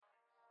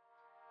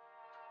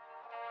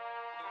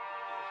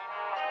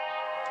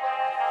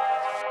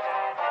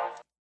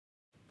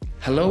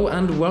Hello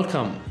and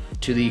welcome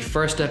to the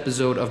first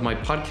episode of my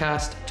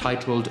podcast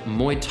titled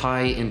Muay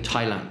Thai in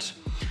Thailand,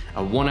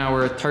 a 1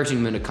 hour,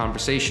 30-minute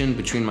conversation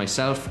between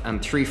myself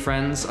and 3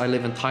 friends I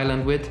live in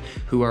Thailand with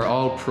who are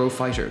all pro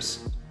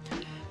fighters.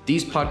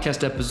 These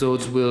podcast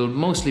episodes will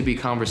mostly be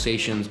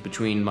conversations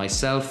between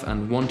myself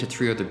and 1 to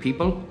 3 other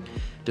people,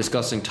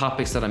 discussing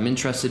topics that I'm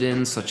interested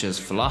in, such as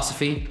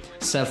philosophy,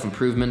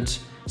 self-improvement,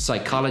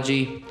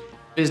 psychology,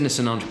 business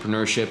and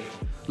entrepreneurship,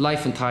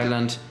 life in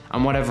Thailand,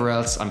 and whatever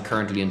else I'm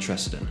currently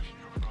interested in.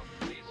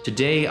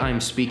 Today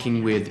I'm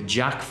speaking with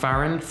Jack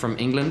Farron from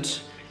England,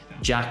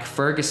 Jack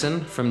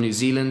Ferguson from New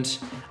Zealand,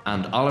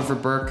 and Oliver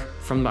Burke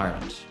from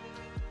Ireland.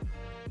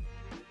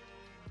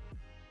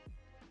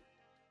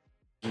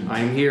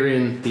 I'm here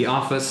in the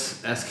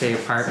office, SK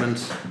Apartment,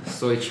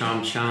 Soi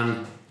Chom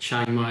Chan,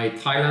 Chiang Mai,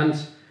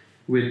 Thailand,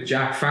 with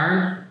Jack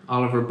Farron,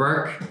 Oliver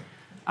Burke,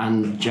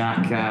 and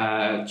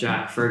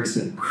Jack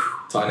Ferguson.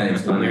 Thai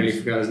names. I nearly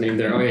forgot his name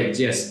there. Oh yeah,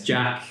 yes,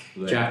 Jack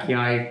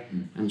Yai,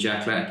 and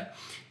Jack Lek.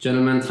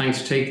 Gentlemen,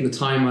 thanks for taking the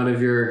time out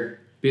of your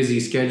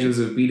busy schedules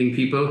of beating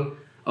people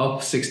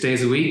up 6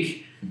 days a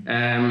week.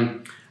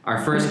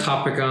 Our first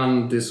topic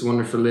on this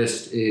wonderful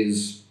list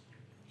is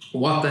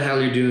what the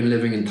hell you're doing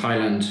living in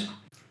Thailand.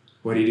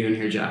 What are you doing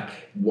here, Jack?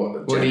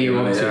 What are you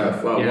up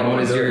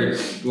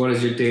to? What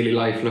does your daily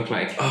life look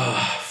like?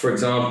 For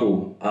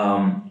example,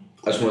 I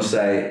just want to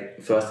say,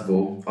 first of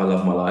all, I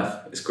love my life.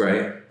 It's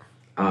great.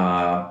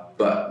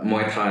 But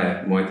Muay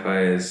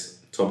Thai is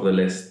top of the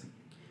list.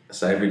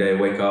 So every day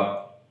I wake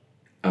up,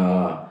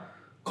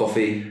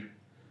 coffee,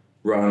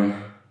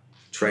 run,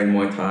 train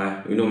Muay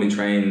Thai. We normally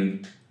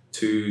train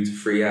 2 to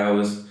 3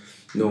 hours,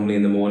 normally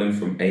in the morning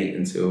from 8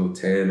 until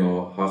 10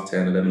 or half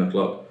 10, 11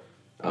 o'clock.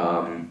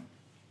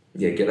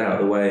 Get out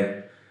of the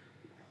way,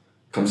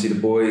 come see the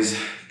boys,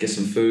 get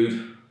some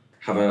food,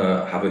 have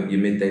your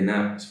midday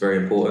nap. It's very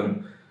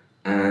important,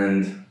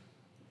 and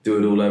do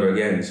it all over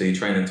again. So you're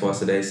training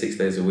twice a day, 6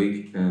 days a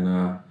week,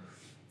 and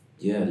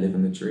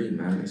living the dream,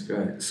 man. It's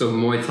great. So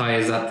Muay Thai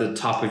is at the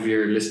top of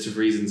your list of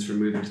reasons for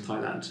moving to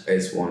Thailand?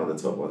 It's one of the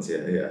top ones, yeah.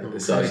 Okay.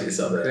 It's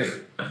up there. Great.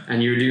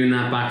 And you were doing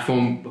that back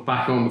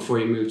home before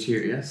you moved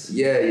here, yes?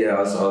 Yeah.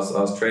 I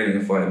was training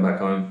and fighting back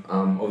home.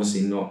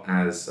 Obviously not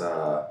as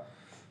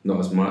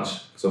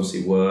much, because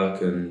obviously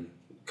work and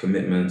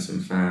commitments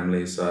and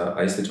family. So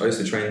I used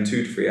to train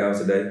 2 to 3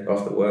 hours a day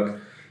after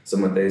work. So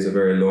my days are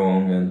very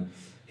long, and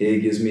here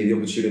gives me the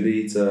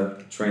opportunity to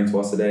train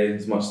twice a day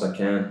as much as I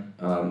can.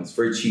 It's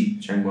very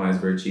cheap. Chiang Mai is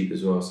very cheap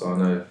as well, so I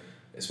know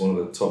it's one of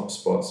the top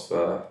spots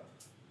for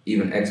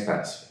even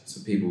expats.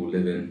 So people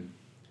living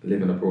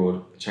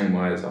abroad. Chiang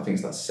Mai is, I think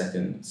it's like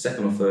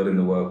second or third in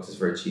the world, because it's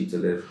very cheap to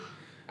live.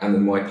 And the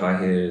Muay Thai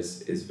here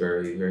is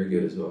very, very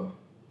good as well.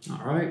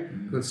 All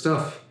right, good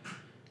stuff.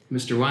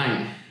 Mr.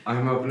 Wang.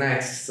 I'm up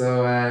next.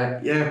 So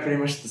pretty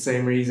much the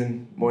same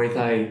reason. Muay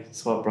Thai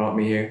is what brought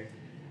me here.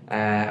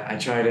 I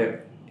tried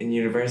it in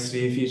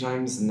university a few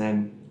times, and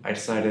then I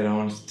decided I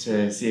wanted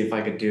to see if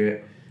I could do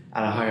it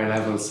at a higher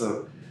level.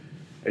 So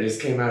I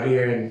just came out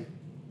here and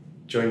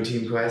joined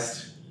Team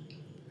Quest,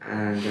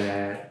 and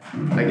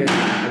I get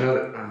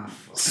another.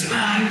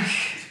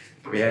 Smash!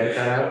 Can we edit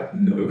that out?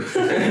 No.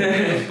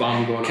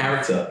 Bomb going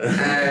Character.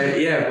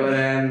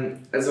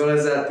 But as well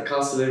as that, the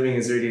cost of living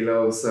is really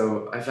low.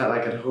 So I felt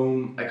like at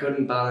home I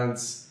couldn't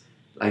balance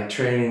like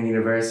training,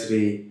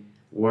 university,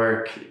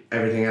 work,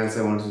 everything else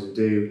I wanted to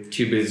do.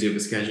 Too busy of a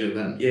schedule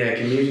then. Yeah,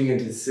 commuting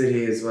into the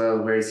city as well.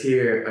 Whereas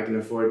here I can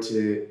afford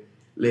to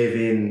live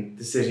in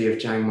the city of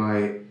Chiang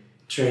Mai,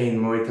 train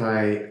Muay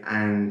Thai,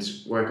 and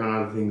work on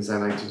other things I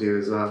like to do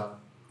as well.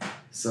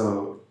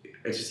 So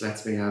it just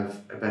lets me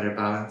have a better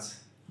balance.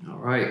 All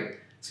right.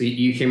 So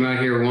you came out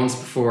here once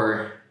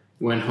before,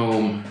 went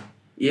home.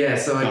 Yeah,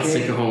 so got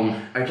sick of home.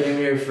 I came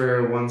here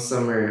for one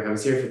summer. I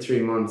was here for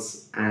 3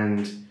 months,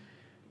 and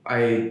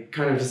I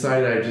kind of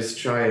decided I'd just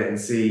try it and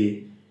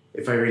see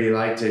if I really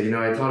liked it. You know,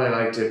 I thought I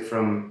liked it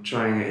from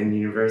trying it in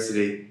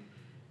university,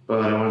 but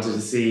I wanted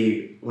to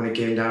see when it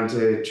came down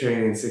to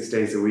training 6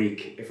 days a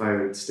week if I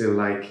would still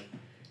like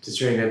to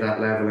train at that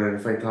level, and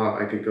if I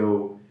thought I could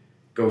go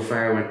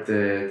far with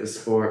the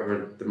sport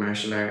or the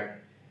martial art.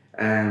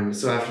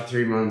 So after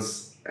 3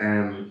 months,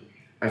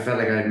 I felt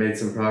like I'd made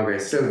some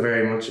progress. Still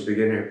very much a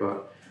beginner,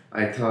 but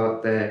I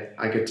thought that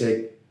I could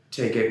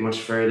take it much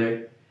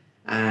further.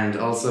 And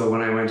also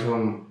when I went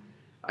home,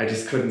 I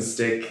just couldn't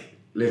stick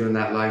living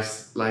that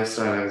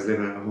lifestyle I was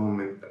living at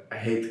home. I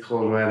hate the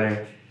cold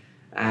weather,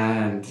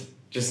 and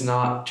just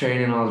not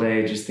training all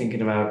day, just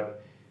thinking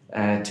about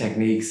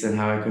techniques and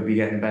how I could be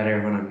getting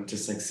better when I'm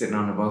just like sitting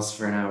on a bus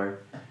for an hour.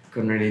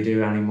 Couldn't really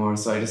do it anymore,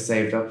 so I just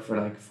saved up for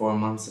like 4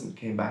 months and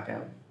came back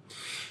out.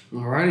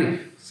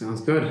 Alrighty,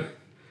 sounds good.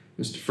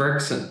 Mr.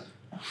 Ferguson.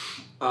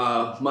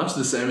 Much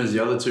the same as the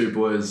other 2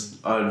 boys.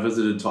 I'd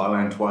visited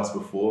Thailand twice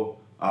before,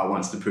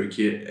 once to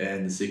Phuket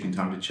and the second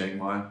time to Chiang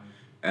Mai.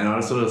 And I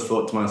just sort of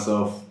thought to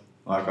myself,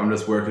 like, I'm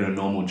just working a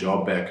normal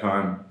job back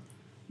home,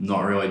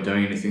 not really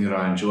doing anything that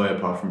I enjoy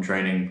apart from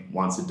training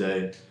once a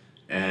day.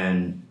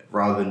 And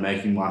rather than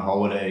making my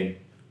holiday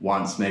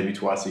once, maybe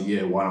twice a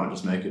year. Why not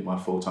just make it my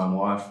full-time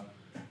life?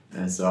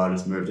 And so I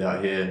just moved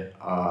out here,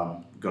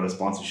 got a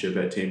sponsorship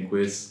at Team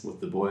Quest with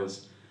the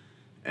boys,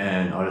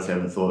 and I just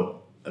haven't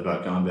thought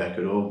about going back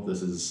at all.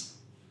 This is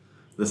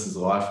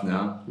life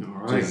now.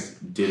 All right.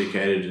 Just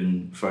dedicated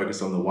and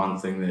focused on the one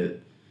thing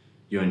that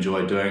you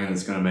enjoy doing, and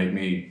it's going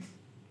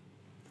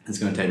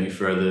to take me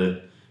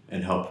further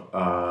and help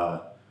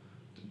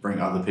bring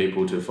other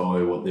people to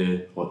follow what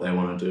they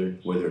want to do,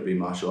 whether it be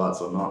martial arts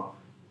or not.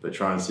 But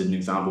try and set an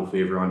example for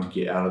everyone to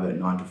get out of that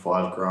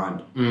 9-to-5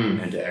 grind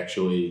and to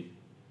actually,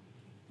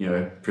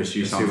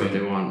 pursue something what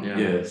they want.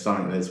 Yeah.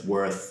 Something that's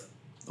worth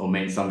or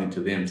means something to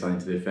them, something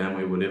to their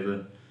family,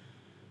 whatever.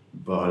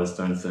 But I just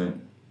don't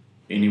think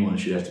anyone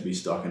should have to be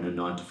stuck in a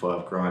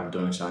 9-to-5 grind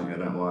doing something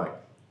they don't like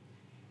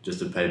just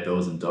to pay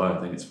bills and die. I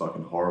think it's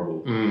fucking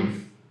horrible.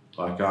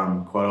 Like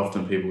quite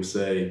often people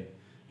say,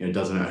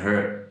 doesn't it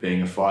hurt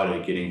being a fighter,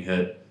 getting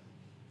hit?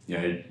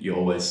 You're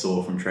always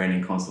sore from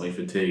training, constantly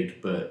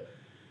fatigued. But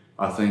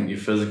I think your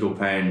physical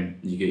pain,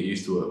 you get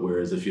used to it.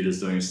 Whereas if you're just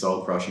doing a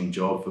soul-crushing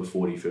job for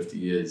 40, 50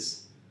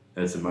 years,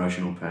 that's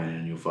emotional pain,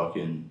 and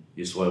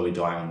you're slowly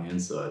dying on the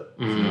inside.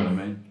 You know what I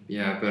mean?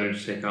 Yeah, better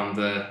to take on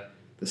the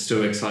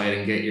stoic side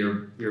and get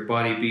your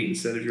body beat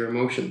instead of your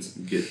emotions.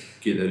 Get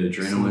that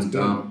adrenaline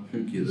dump.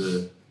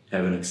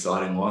 Have an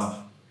exciting life.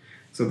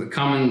 So the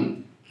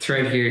common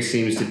thread here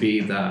seems to be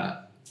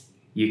that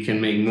you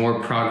can make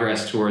more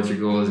progress towards your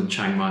goals in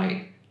Chiang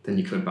Mai than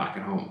you could back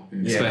at home,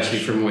 especially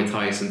for Muay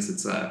Thai, since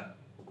it's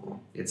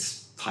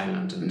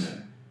Thailand,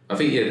 and I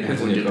think it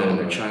depends on your goal. In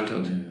their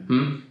childhood.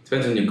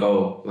 Depends on your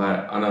goal.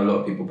 Like I know a lot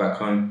of people back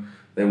home,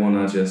 they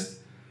want to just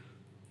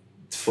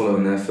follow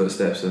in their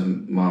footsteps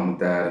of mum and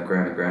dad and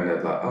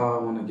granddad. Like, oh,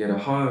 I want to get a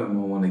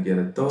home, I want to get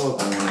a dog,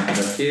 I want to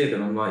have a kid,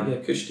 and I'm like, yeah,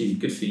 Kushti,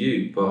 good for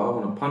you, but I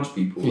want to punch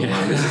people. Yeah.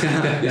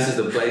 Like, this is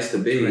the place to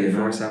be.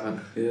 24/7.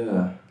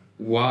 Yeah.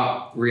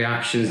 What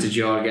reactions did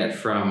you all get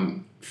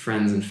from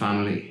friends and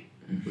family?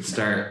 We'll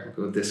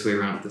go this way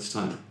around this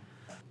time.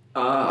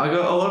 I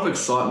got a lot of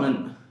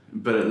excitement,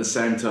 but at the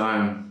same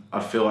time, I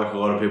feel like a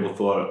lot of people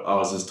thought I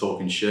was just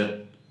talking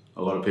shit.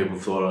 A lot of people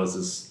thought I was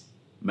just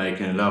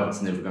making it up.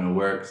 It's never going to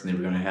work. It's never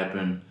going to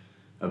happen.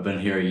 I've been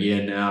here a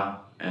year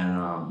now,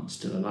 and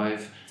still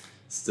alive,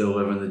 still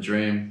living the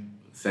dream.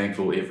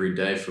 Thankful every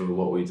day for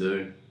what we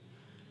do,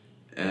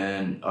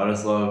 and I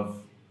just love,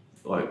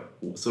 like,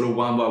 sort of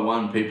one by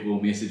one, people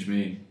will message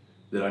me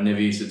that I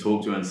never used to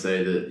talk to and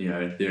say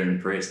that they're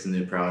impressed and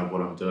they're proud of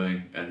what I'm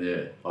doing, and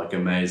they're like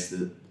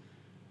amazed at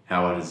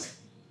how I just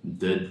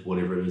did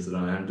whatever it is that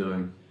I am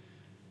doing.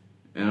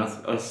 And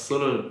I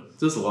sort of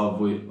just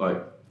love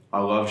I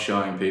love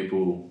showing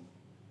people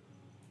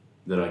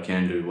that I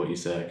can do what you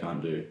say I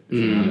can't do. If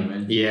you know what I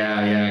mean?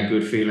 Yeah,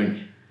 good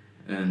feeling.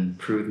 And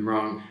prove them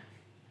wrong.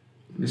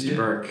 Mr.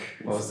 Burke.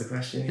 What was the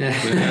question?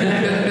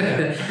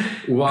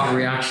 What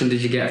reaction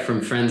did you get from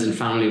friends and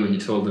family when you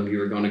told them you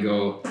were going to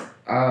go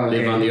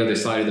live on the other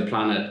side of the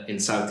planet in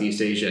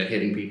Southeast Asia,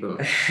 hitting people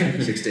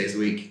 6 days a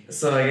week?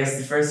 So I guess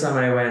the first time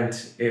I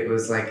went, it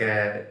was like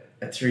a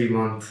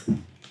 3-month,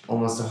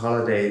 almost a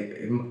holiday.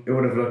 It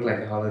would have looked like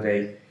a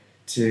holiday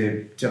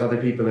to other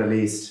people at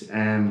least.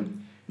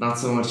 Not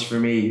so much for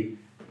me,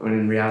 when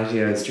in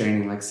reality I was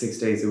training like 6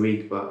 days a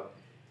week, but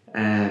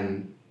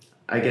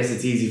I guess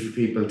it's easy for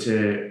people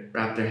to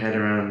wrap their head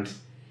around,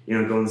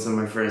 going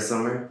somewhere for a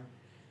summer.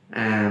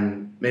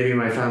 Maybe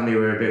my family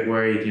were a bit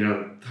worried,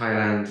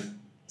 Thailand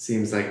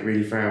seems like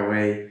really far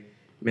away,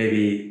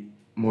 maybe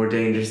more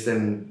dangerous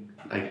than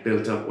like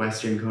built up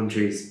Western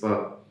countries,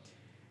 but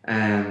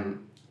I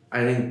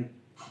think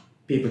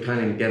people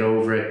kind of get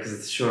over it because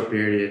it's a short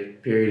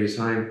period of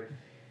time.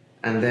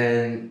 And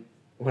then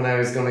when I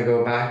was going to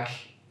go back,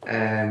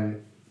 I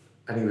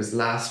think it was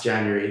last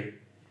January,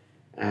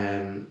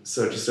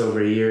 so just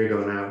over a year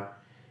ago now,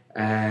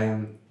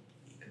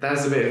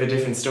 that's a bit of a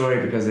different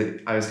story because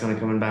I was kind of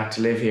coming back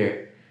to live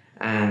here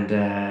and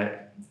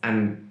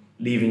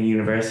leaving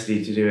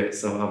university to do it.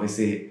 So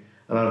obviously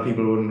a lot of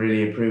people wouldn't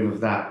really approve of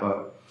that,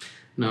 but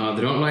no,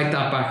 they don't like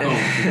that back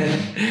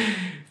home.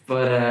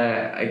 But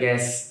I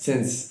guess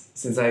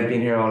since I'd been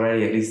here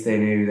already, at least they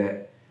knew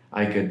that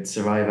I could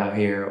survive out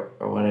here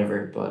or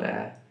whatever. But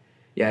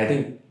I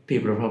think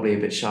people are probably a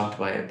bit shocked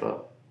by it,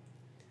 but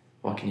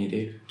what can you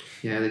do?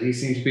 Yeah, they do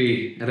seem to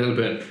be a little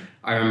bit.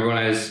 I remember when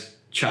I was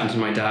chatting to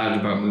my dad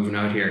about moving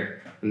out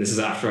here, and this is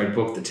after I'd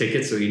booked the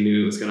ticket, so he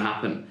knew it was going to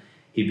happen.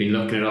 He'd been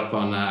looking it up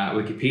on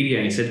Wikipedia,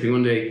 and he said to me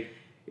one day,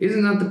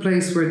 "Isn't that the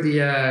place where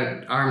the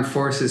armed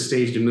forces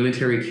staged a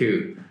military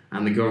coup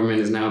and the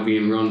government is now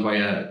being run by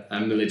a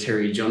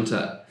military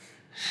junta?"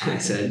 I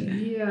said,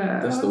 "Yeah,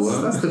 that's the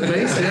one. That's the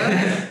place,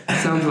 yeah."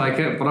 Sounds like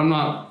it, but I'm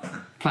not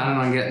planning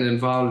on getting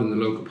involved in the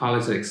local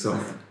politics, so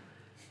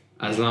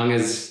as long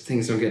as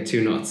things don't get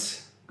too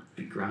nuts, it'd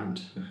be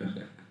grand.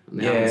 And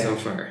they haven't so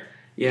far.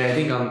 Yeah, I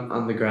think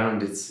on the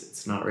ground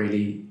it's not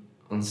really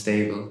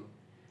unstable,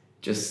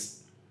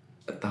 just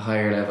at the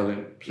higher level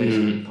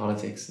of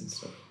politics and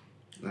stuff.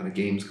 A lot of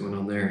games going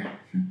on there.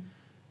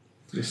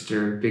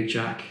 Mr. Big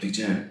Jack. Big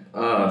Jack.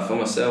 For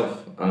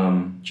myself,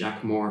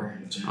 Jack Moore.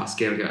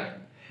 Oskelga.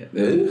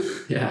 Who?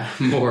 Yeah,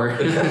 Moore.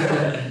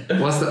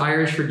 What's the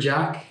Irish for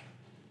Jack?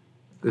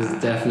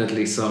 There's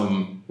definitely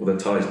some Well,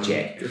 the tie's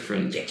Jack.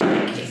 different.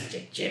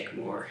 Jack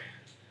Moore.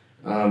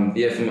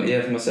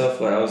 For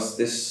myself, like I was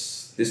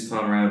this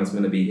time around, I was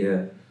going to be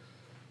here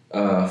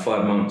 5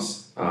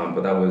 months,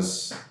 but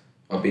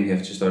I've been here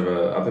for just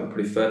over, I think,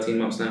 probably 13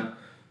 months now.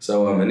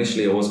 So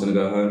initially, I was going to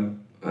go home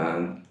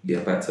and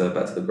back to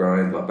the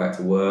grind, like back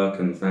to work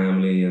and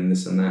family and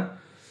this and that.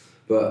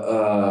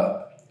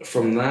 But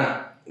from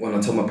that, when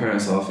I told my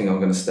parents, I think I'm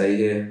going to stay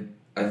here,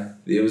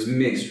 it was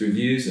mixed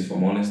reviews, if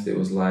I'm honest. It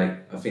was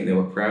like, I think they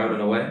were proud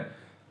in a way,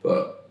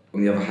 but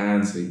on the other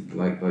hand,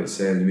 like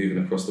saying they're moving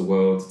across the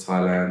world to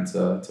Thailand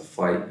to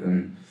fight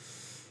and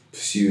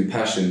pursue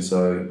passion.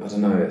 So I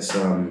don't know, it's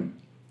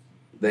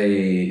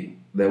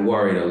they're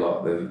worried a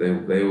lot.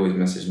 They always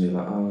message me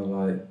like, oh,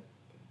 like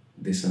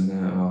this and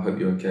that, oh, I hope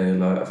you're okay.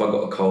 Like if I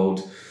got a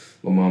cold,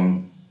 my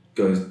mum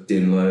goes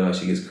dim low, like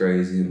she gets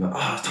crazy and like,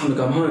 oh, it's time to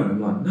come home.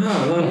 I'm like,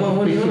 no, like,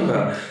 what are you on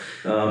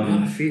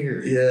about?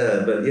 Fear.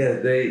 Yeah, but yeah,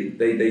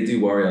 they do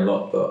worry a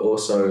lot, but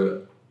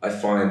also I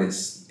find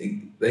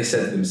they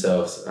said to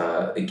themselves,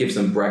 it gives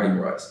them bragging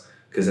rights,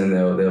 because then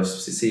they'll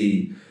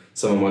see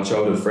some of my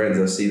childhood friends,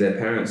 they'll see their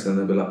parents and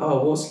they'll be like,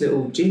 oh, what's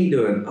little Jimmy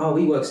doing? Oh,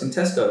 he works in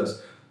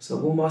Tesco's. So,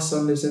 well, my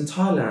son lives in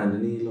Thailand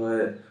and he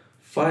like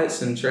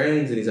fights and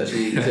trains and he's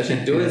actually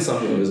doing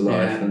something with his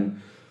life. Yeah.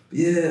 And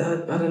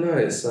yeah, I don't know.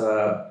 It's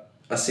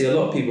I see a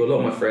lot of people, a lot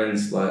of my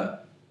friends, like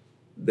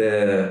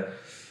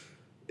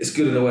it's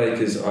good in a way,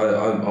 because I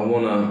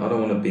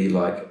don't wanna be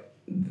like,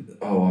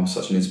 oh, I'm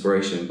such an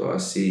inspiration, but I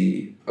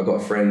got a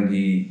friend,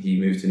 he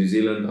moved to New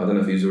Zealand. I don't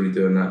know if he was already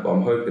doing that, but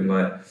I'm hoping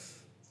like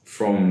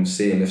from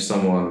seeing if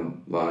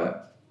someone like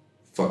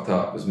fucked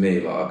up as me,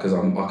 like, because I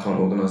can't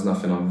organise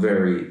nothing, I'm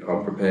very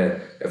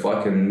unprepared. If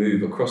I can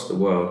move across the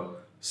world,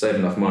 save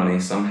enough money,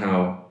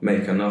 somehow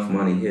make enough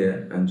money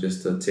here and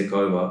just to tick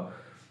over,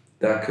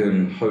 that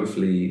can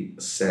hopefully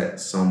set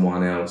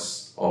someone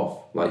else off.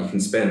 Like you can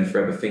spend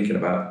forever thinking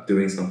about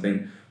doing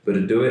something, but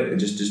to do it and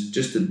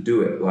just to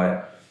do it,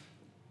 like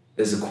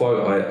there's a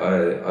quote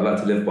I like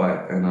to live by,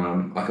 and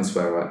I can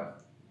swear, right?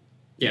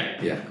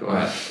 Yeah, go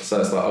ahead. So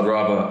it's like, I'd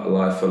rather a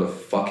life full of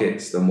fuck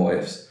it's than what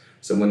ifs.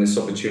 So when this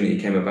opportunity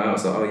came about, I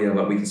was like, oh yeah,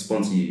 like we can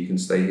sponsor you, you can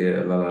stay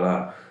here, la la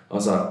la. I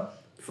was like,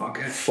 fuck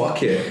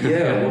it.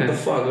 Yeah, what the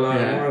fuck? Like,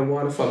 Yeah.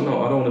 why the fuck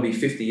not? I don't want to be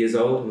 50 years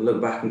old and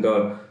look back and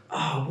go,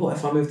 oh, what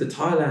if I moved to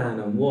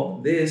Thailand and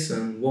what this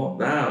and what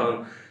that?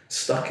 I'm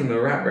stuck in the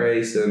rat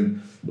race.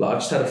 And like, I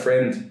just had a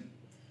friend,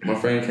 my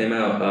friend came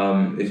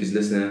out, if he's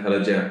listening,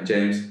 hello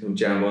James,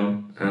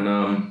 Jambon,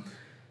 and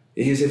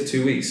he was here for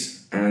 2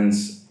 weeks, and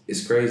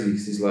it's crazy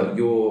because he's like,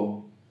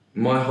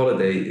 my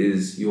holiday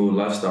is your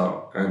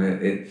lifestyle, and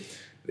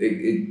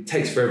it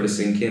takes forever to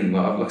sink in.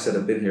 Like I said,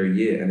 I've been here a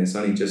year, and it's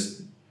only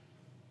just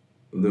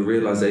the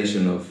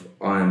realization of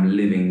I'm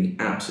living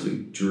the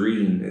absolute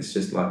dream. It's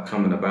just like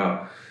coming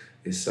about.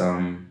 It's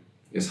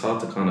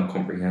hard to kind of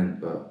comprehend,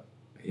 but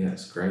yeah,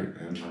 it's great.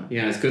 And,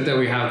 Yeah, it's good that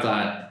we have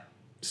that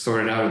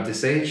sorted out at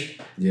this age,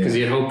 yeah. because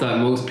you'd hope that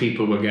most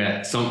people will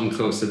get something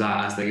close to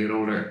that as they get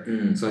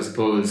older. So I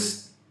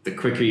suppose the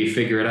quicker you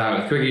figure it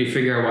out, the quicker you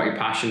figure out what your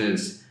passion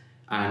is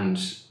and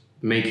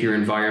make your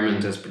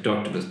environment as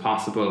productive as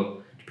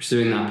possible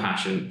pursuing that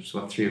passion, which is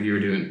what 3 of you are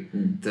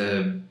doing,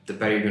 the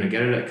better you're going to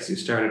get at it, because you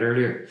started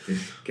earlier.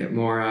 Get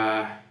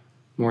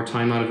more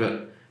time out of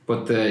it.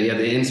 But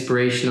the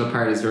inspirational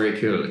part is very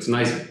cool. It's a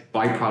nice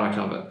byproduct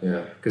of it.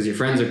 Yeah. Because your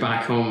friends are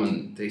back home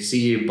and they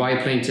see you buy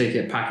a plane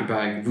ticket, pack your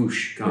bag,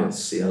 whoosh, gone. Yeah,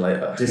 see you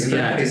later.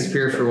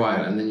 Disappear for a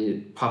while, and then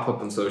you pop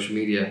up on social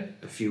media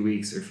a few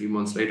weeks or a few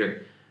months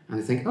later, and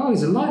they think, oh,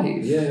 he's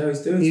alive. Yeah,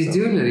 he's doing He's stuff.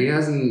 doing it. He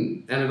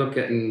hasn't ended up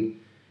getting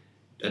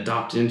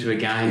adopted into a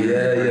gang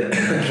Yeah.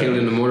 or killed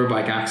in a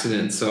motorbike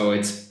accident. So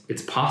it's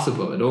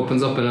possible. It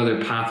opens up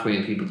another pathway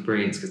in people's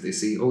brains because they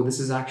see, oh, this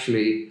is a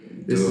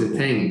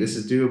thing. This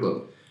is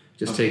doable.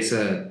 Just takes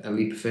a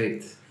leap of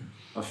faith.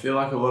 I feel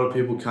like a lot of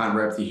people can't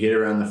wrap their head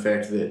around the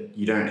fact that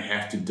you don't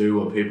have to do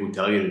what people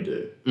tell you to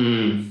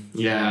do.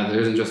 Yeah, there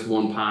isn't just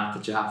one path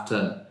that you have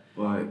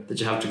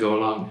to go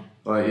along.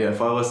 Like, yeah, if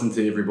I listened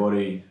to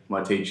everybody,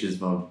 my teachers,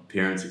 my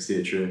parents,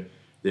 etc.,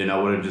 then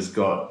I would have just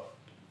got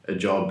a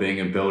job being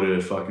a builder,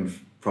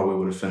 probably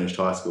would have finished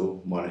high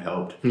school, might have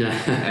helped.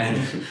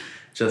 And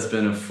just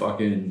been a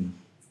fucking,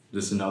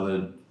 just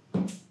another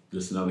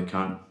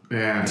cunt.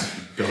 Yeah.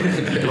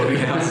 Building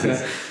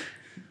houses.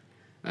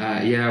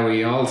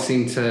 We all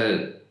seem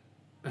to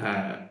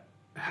have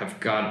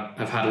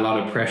had a lot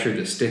of pressure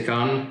to stick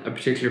on a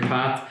particular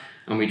path,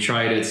 and we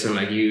tried it. So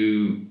like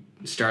you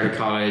started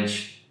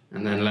college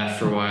and then left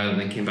for a while and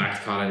then came back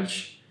to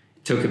college.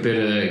 It took a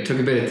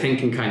bit of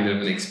thinking, kind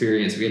of an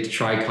experience. We had to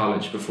try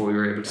college before we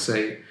were able to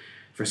say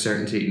for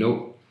certainty,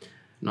 nope,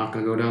 not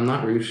going to go down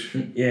that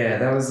route. Yeah,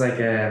 that was like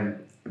a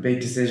big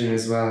decision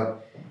as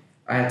well.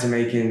 I had to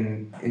make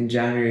in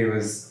January.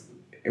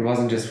 It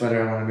wasn't just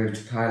whether I want to move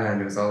to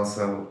Thailand, it was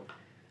also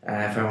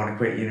if I want to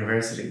quit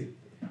university.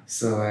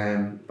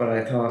 So, but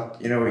I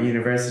thought, at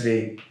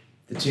university,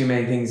 the two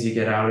main things you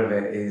get out of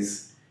it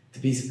is the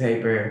piece of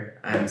paper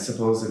and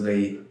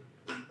supposedly,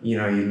 you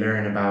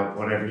learn about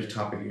whatever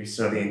topic you're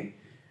studying.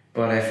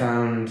 But I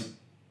found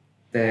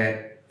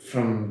that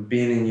from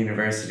being in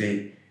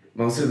university,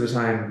 most of the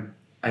time,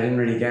 I didn't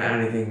really get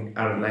anything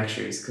out of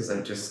lectures because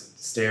I'd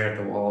just stare at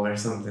the wall or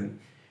something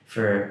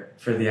for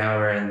the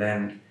hour, and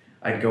then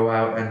I'd go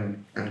out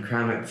and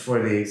cram it before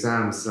the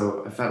exams.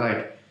 So I felt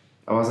like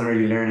I wasn't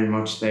really learning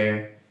much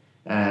there.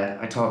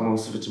 I taught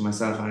most of it to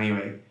myself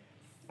anyway.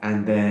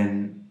 And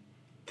then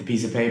the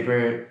piece of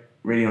paper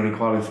really only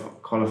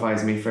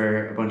qualifies me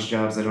for a bunch of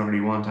jobs I don't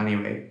really want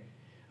anyway.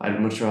 I'd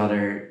much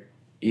rather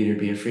either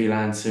be a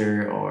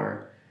freelancer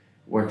or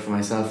work for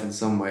myself in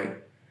some way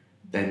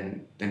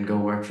than go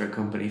work for a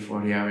company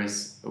 40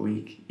 hours a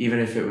week, even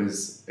if it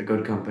was a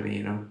good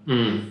company,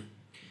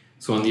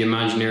 So on the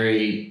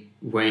imaginary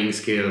weighing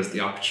scales, the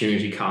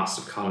opportunity cost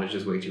of college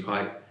is way too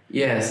high.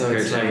 Yeah, so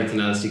compared it's to like everything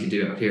else you can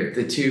do out here.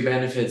 the two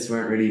benefits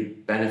weren't really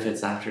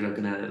benefits after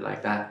looking at it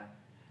like that.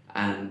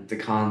 And the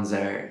cons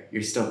are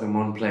you're stuck in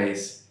one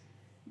place,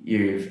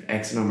 you've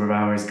X number of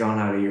hours gone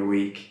out of your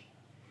week.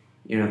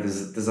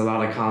 There's a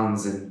lot of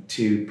cons and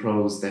two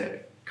pros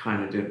that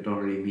kind of don't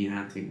really mean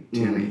anything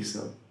to me.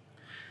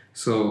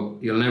 So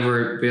you'll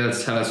never be able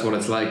to tell us what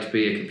it's like to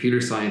be a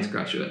computer science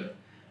graduate,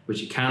 but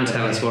you can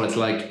tell us what it's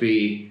like to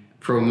be a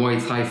pro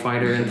Muay Thai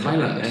fighter in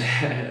Thailand.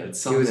 Give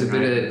us a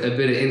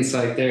bit of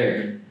insight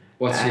there.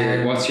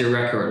 What's your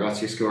record?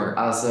 What's your score?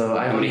 Also,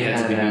 I've How many only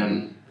heads have you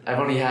beaten? I've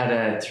only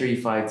had 3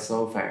 fights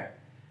so far,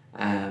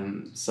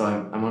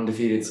 so I'm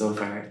undefeated so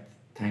far,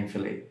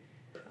 thankfully.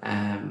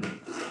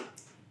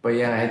 But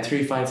yeah, I had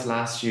 3 fights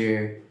last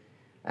year.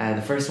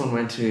 The first one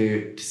went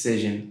to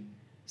decision,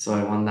 so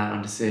I won that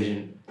on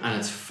decision. And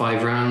it's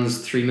 5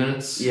 rounds, 3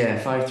 minutes? Yeah,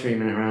 5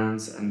 3-minute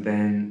rounds, and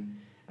then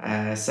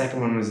second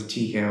one was a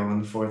TKO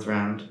in the 4th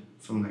round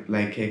from like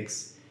leg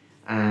kicks,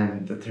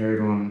 and the third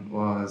one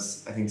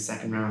was, I think,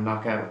 2nd round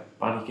knockout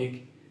body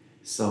kick.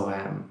 So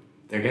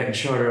they're getting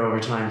shorter over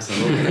time, so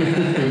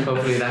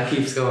hopefully that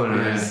keeps going.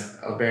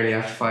 I'll barely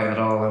have to fight at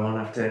all. I won't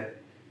have to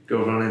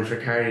go running for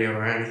cardio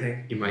or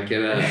anything. You might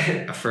get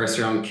a first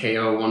round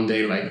KO one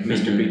day like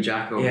Mr. Big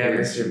Jack over here.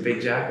 Yeah, Mr.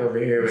 Big Jack over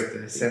here with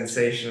the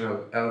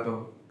sensational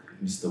elbow.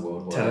 Mr.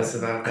 Worldwide. Tell us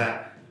about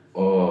that.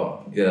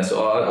 Oh, yeah,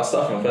 so I'll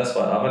start from my first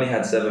fight. I've only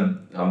had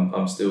 7.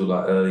 I'm still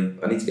like early.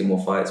 I need to get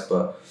more fights,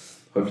 but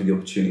hopefully the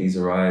opportunities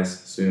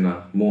arise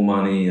sooner. More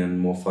money and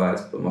more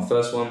fights. But my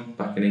first one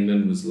back in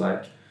England was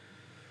like,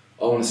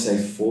 I want to say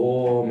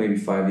 4, maybe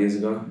 5 years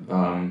ago.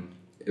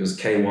 It was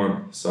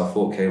K1, so I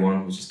fought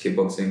K1, which is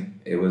kickboxing.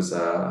 It was,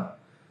 I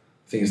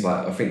think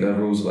the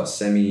rules are like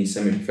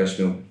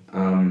semi-professional.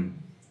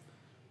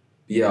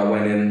 Yeah, I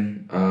went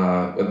in.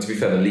 But to be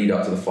fair, the lead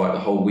up to the fight, the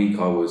whole week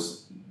I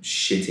was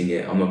shitting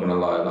it. I'm not gonna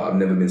lie. Like, I've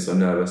never been so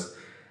nervous.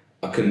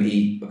 I couldn't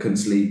eat. I couldn't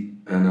sleep.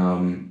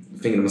 And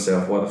thinking to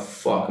myself, why the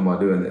fuck am I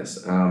doing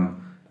this? And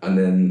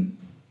then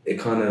it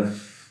kind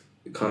of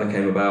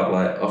came about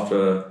like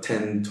after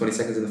 10, 20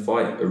 seconds in the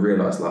fight, I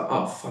realised like,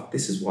 oh fuck,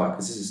 this is why,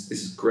 because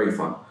this is great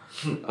fun.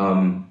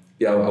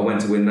 Yeah, I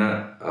went to win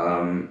that.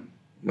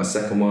 My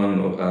second one,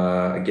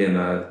 again,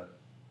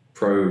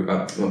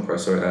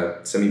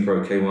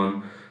 semi-pro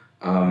K1.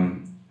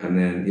 And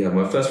then, yeah,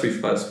 my first 3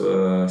 fights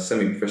were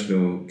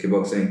semi-professional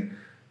kickboxing,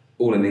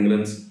 all in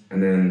England.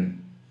 And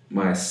then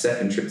my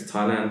second trip to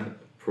Thailand,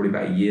 probably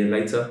about a year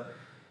later,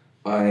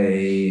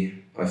 I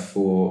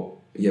fought,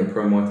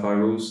 pro Muay Thai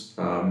rules,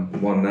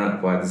 won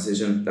that by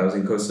decision. That was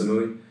in Koh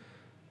Samui.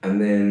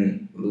 And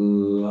then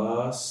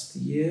last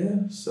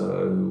year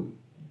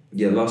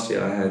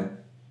I had,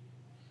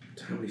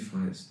 how many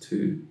fights?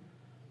 2.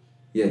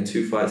 Yeah,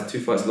 2 fights. 2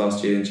 fights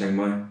last year in Chiang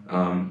Mai.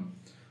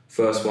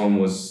 First one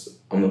was,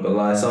 I'm not gonna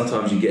lie,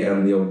 sometimes you get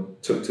on the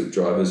old tuk-tuk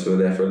drivers who are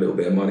there for a little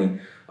bit of money.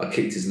 I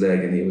kicked his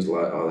leg and he was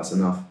like, oh, that's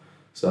enough.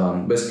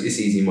 So, but it's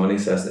easy money,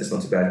 so it's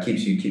not too bad.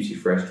 Keeps you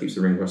fresh, keeps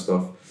the ring rust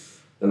off.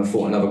 Then I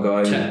fought another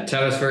guy.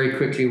 Tell us very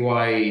quickly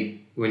why,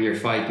 when you're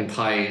fighting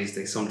Thais,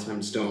 they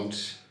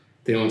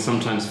don't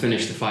sometimes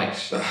finish the fight.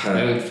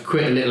 They'll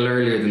quit a little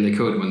earlier than they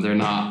could when they're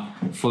not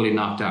fully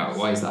knocked out.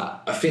 Why is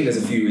that? I think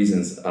there's a few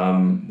reasons.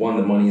 One,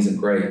 the money isn't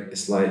great.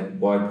 It's like,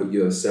 why put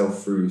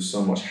yourself through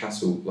so much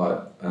hassle,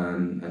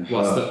 and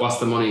what's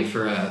the money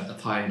for a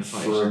Thai in a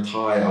fight? For a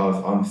Thai,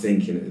 I'm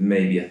thinking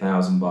maybe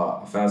 1,000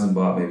 baht. 1,000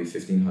 baht, maybe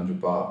 1,500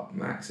 baht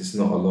max. It's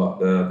not a lot.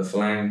 The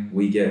flang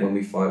we get when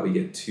we fight, we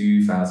get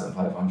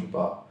 2,500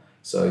 baht.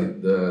 So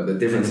the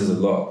difference is a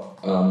lot.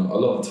 A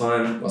lot of the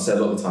time, I say a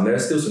lot of the time, there are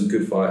still some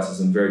good fights, there's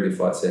some very good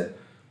fights here,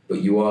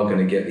 but you are going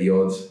to get the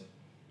odd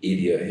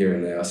idiot here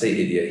and there. I say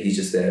idiot, he's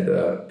just there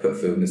to put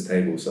food on his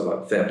table, so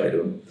like, fair play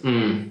to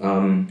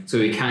him. So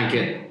he can't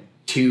get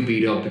too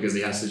beat up because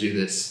he has to do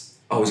this.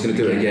 Oh, he's going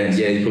to do it again.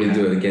 Yeah, he'll probably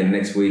do it again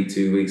next week,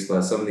 2 weeks.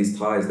 Like, some of these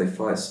Thais, they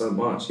fight so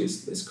much.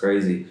 It's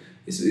crazy.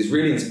 It's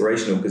really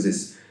inspirational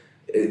because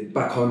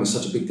back home it's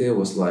such a big deal.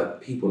 It's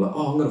like, people are like,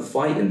 oh, I'm going to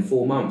fight in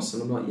 4 months.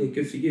 And I'm like, yeah,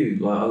 good for you.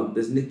 Like,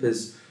 there's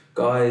nippers,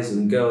 guys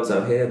and girls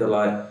out here, they're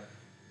like,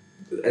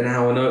 an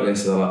hour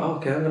notice, they're like, oh,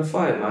 okay, I'm gonna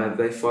fight. Like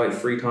they fight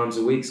 3 times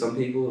a week. Some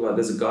people, like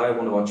there's a guy,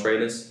 one of our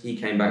trainers, he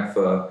came back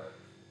from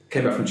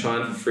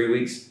China for 3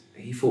 weeks.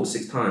 He fought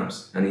 6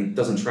 times, and he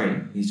doesn't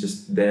train. He's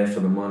just there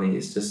for the money.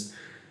 It's just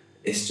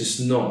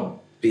not a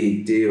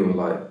big deal.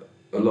 Like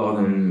a lot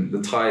of them,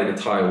 the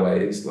Thai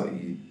way is like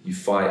you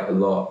fight a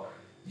lot,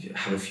 you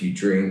have a few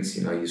drinks,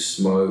 you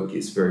smoke.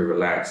 It's very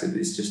relaxed.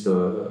 It's just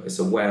it's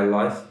a way of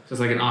life. So it's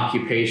like an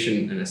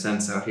occupation in a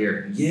sense out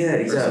here. Yeah,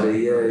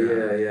 exactly.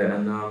 Yeah,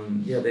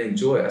 and they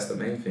enjoy it. That's the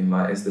main thing.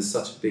 Like, there's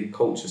such a big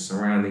culture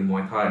surrounding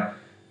Muay Thai,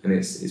 and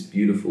it's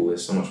beautiful.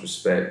 There's so much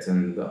respect,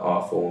 and the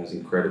art form is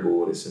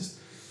incredible. It's just,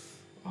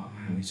 oh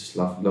man, we just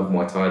love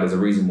Muay Thai. There's a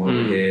reason why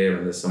we're here,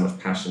 and there's so much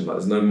passion. Like,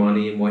 there's no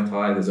money in Muay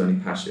Thai. There's only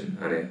passion,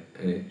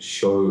 and it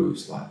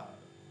shows like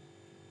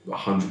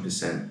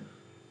 100%.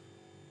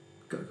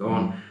 Go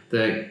on.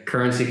 The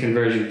currency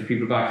conversion for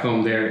people back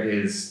home there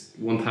is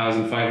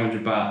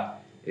 1,500 baht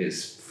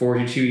is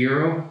 42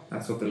 euro.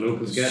 That's what the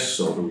locals get.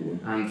 So,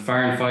 and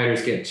foreign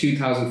fighters get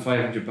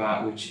 2,500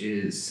 baht, which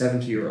is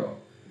 70 euro.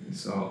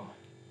 So,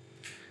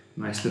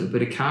 nice little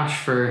bit of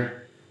cash for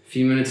a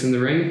few minutes in the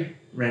ring.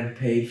 Rent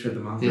paid for the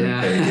month.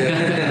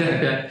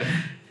 Yeah,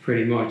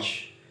 pretty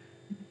much.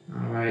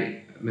 All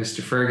right,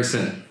 Mr.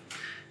 Ferguson,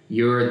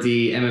 you're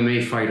the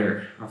MMA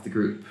fighter of the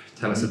group.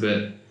 Tell us a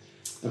bit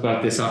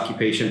about this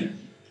occupation.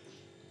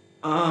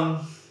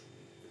 I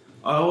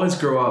always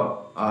grew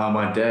up,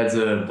 my dad's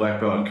a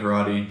black belt in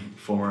karate,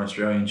 former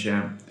Australian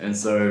champ, and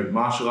so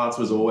martial arts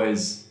was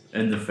always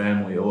in the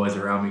family, always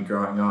around me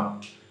growing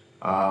up.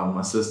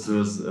 My sister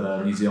was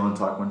a New Zealand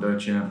Taekwondo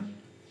champ,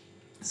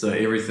 so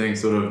everything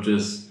sort of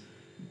just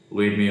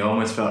led me. I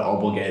almost felt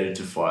obligated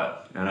to fight,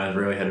 and I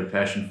really had a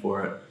passion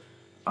for it.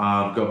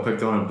 Got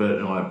picked on a bit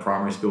in like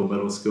primary school,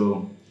 middle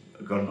school.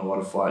 I got in a lot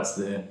of fights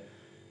there,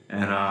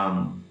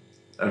 and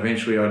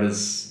eventually I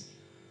was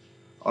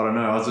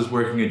just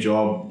working a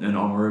job in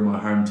Oamaru, my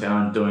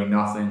hometown, doing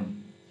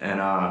nothing,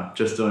 and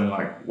just doing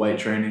like weight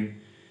training.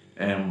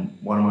 And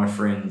one of my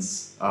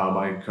friends,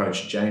 my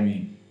coach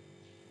Jamie,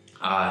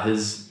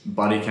 his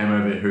buddy came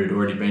over who'd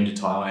already been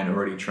to Thailand,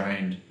 already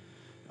trained,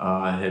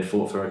 had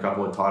fought for a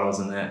couple of titles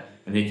and that,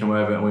 and he came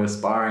over and we were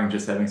sparring,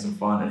 just having some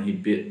fun, and he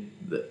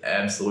bit the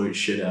absolute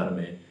shit out of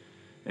me.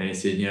 And he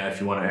said, if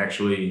you want to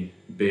actually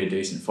be a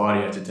decent fighter,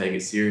 you have to take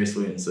it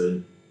seriously. And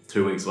so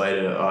 2 weeks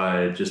later,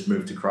 I just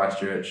moved to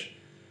Christchurch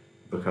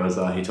because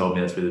he told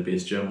me that's where the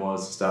best gym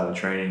was. Started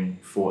training,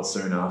 fought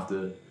soon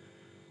after.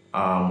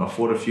 I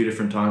fought a few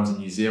different times in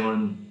New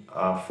Zealand,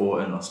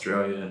 fought in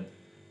Australia,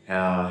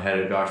 had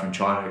a guy from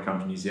China come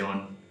to New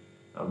Zealand.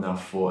 I've now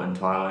fought in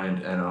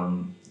Thailand, and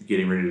I'm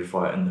getting ready to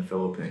fight in the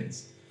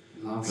Philippines.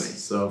 Lovely.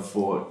 So I've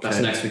fought... That's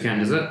next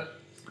weekend, is it?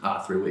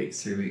 3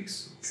 weeks. 3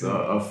 weeks. Okay.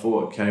 So I've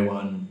fought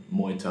K1,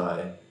 Muay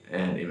Thai,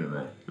 and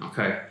MMA.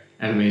 Okay.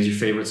 MMA is your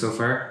favourite so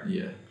far?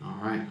 Yeah. All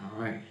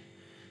right.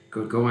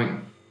 Good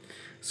going.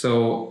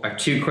 So I have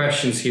 2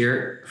 questions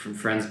here from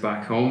friends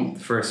back home. The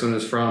first one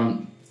is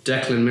from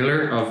Declan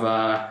Miller of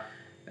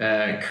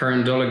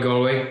Currandulla,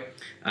 Galway.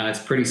 And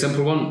it's a pretty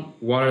simple one.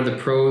 What are the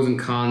pros and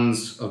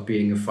cons of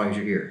being a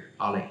fighter here?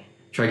 Ollie,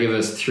 try to give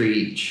us 3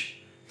 each.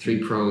 3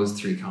 pros,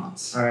 3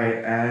 cons.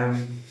 Alright,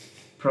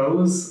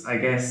 pros, I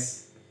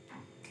guess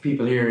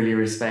people here really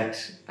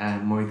respect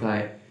Muay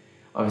Thai.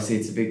 Obviously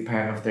it's a big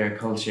part of their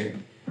culture,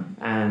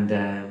 and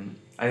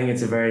I think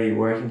it's a very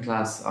working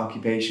class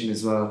occupation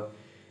as well.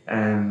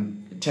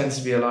 It tends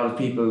to be a lot of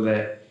people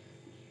that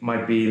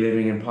might be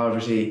living in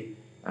poverty,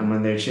 and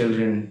when they're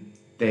children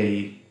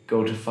they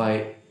go to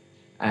fight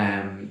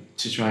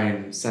to try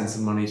and send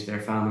some money to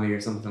their family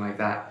or something like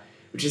that,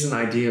 which isn't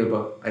ideal,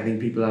 but I think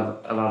people have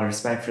a lot of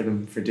respect for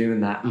them for doing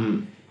that.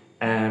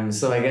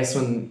 So I guess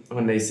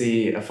when they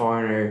see a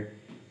foreigner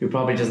who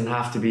probably doesn't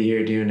have to be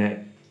here doing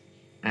it,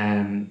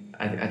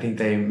 I think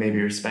they maybe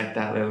respect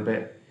that a little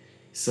bit.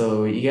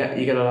 So you get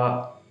a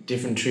lot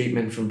different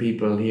treatment from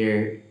people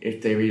here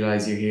if they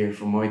realise you're here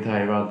for Muay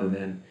Thai rather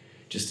than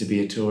just to be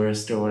a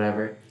tourist or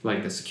whatever.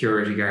 Like the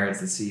security guards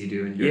that see you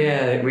doing your...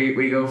 Yeah,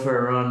 we go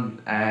for a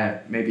run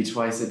maybe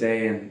twice a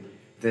day, and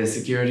the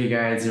security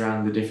guards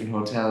around the different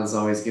hotels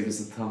always give us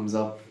a thumbs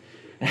up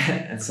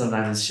and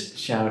sometimes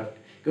shout,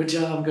 good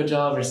job,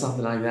 or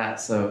something like that.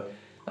 So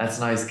that's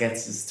nice,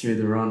 gets us through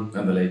the run.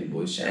 and the lady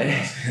boys shout.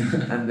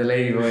 And the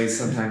lady boys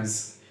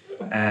sometimes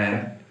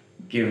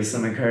give us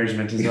some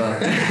encouragement as well.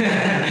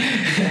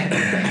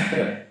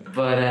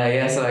 But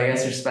so I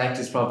guess respect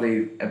is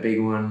probably a big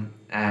one.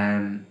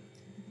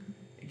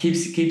 It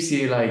keeps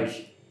you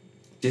like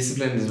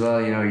disciplined as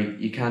well.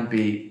 You can't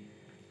be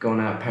going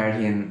out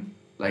partying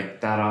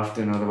like that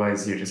often,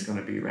 otherwise you're just going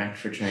to be wrecked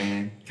for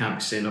training. Can't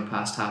be staying up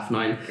past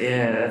 9:30.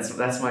 Yeah,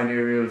 that's my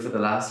new rule for the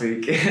last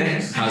week.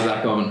 How's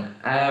that going?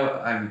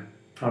 I'm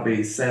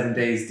probably 7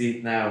 days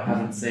deep now.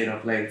 Haven't stayed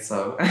up late,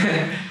 so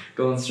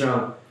going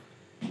strong.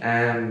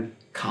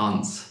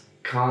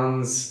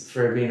 Cons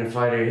for being a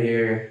fighter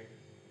here.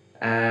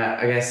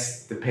 I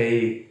guess the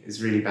pay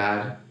is really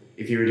bad.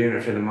 If you were doing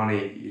it for the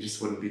money, you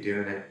just wouldn't be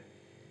doing it.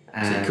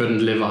 So you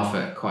couldn't live off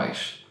it quite,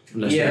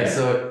 unless you're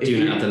so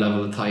doing it at the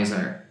level the Thais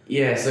are.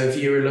 Yeah, so if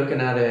you were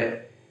looking at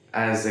it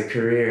as a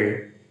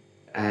career,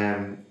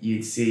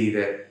 you'd see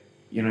that,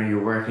 you know,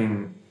 you're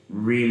working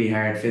really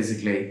hard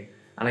physically,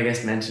 and I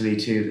guess mentally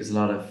too. There's a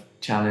lot of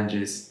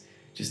challenges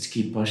just to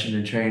keep pushing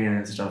and training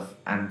and stuff,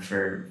 and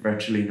for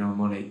virtually no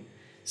money.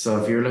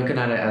 So if you're looking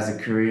at it as a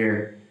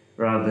career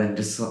rather than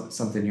just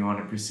something you want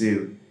to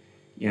pursue,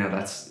 you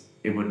know,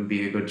 it wouldn't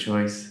be a good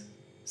choice.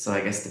 So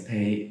I guess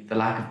the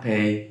lack of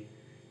pay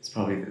is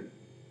probably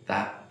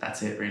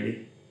that's it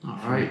really.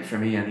 All right. For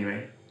me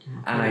anyway.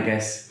 And I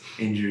guess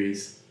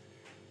injuries.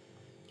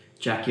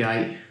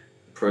 Jackie,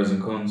 Pros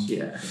and cons.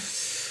 yeah.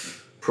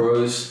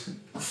 Pros,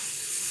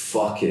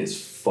 fuck, it's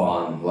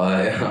fun.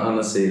 Like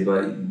honestly,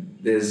 like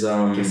there's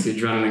Gets the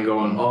adrenaline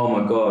going. Oh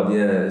my god,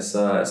 yeah. It's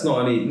not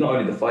only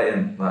the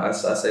fighting. Like I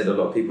say to a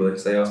lot of people,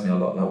 they ask me a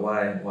lot,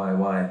 like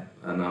why,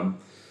 and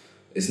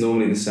it's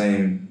normally the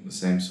same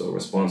sort of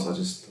response. I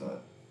just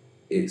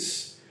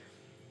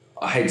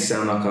I hate to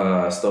sound like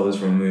I stole this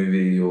from a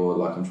movie or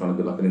like I'm trying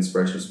to be like an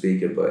inspirational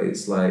speaker, but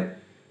it's like,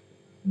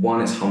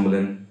 one, it's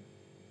humbling.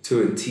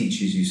 Two, it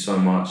teaches you so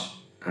much.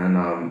 And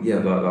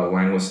like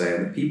Wang was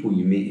saying, the people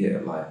you meet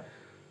here, like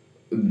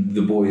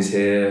the boys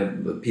here,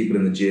 the people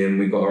in the gym,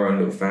 we've got our own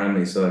little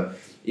family. So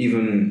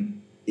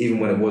even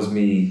when it was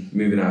me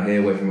moving out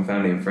here away from my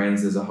family and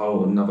friends, there's a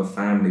whole another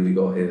family we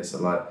got here. So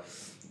like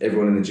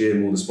everyone in the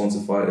gym, all the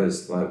sponsor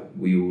fighters, like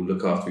we all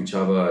look after each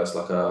other. It's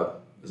like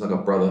a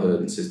brotherhood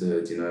and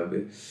sisterhood, you know,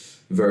 we're a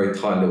very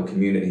tight little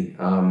community.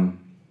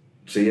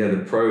 So yeah, the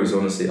pros,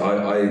 honestly,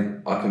 I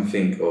can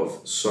think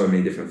of so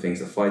many different things: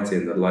 the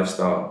fighting, the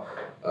lifestyle,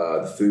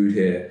 the food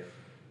here,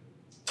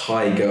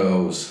 Thai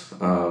girls.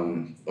 Oh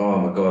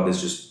my God,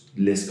 there's just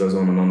list goes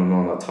on and on and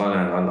on. Like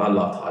Thailand, I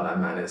love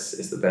Thailand, man.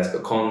 It's the best.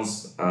 But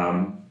cons,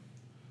 I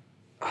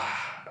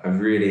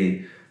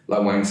really,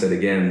 like Wang said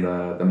again,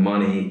 the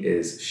money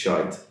is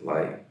shite.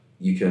 Like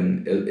you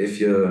can, if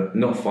you're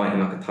not fighting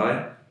like a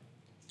Thai,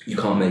 you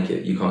can't make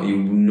it. You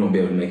will not be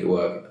able to make it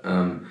work.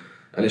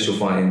 Unless you're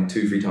fighting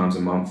 2-3 times a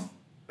month,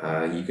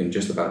 you can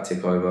just about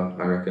tick over,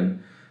 I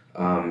reckon.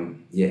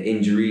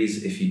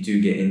 Injuries, if you do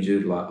get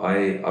injured, like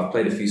I've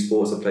played a few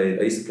sports. I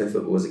used to play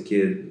football as a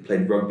kid,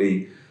 played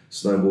rugby,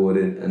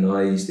 snowboarded, and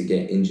I used to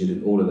get injured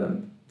in all of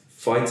them.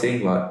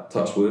 Fighting, like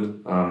touch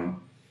wood,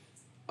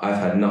 I've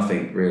had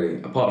nothing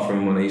really, apart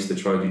from when I used to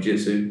try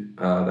jiu-jitsu.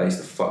 That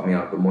used to fuck me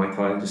up. But Muay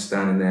Thai, just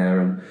standing there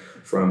and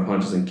throwing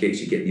punches and kicks,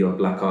 you get the odd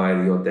black eye,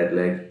 the odd dead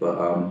leg,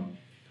 but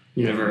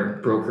you never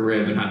broke a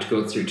rib and had to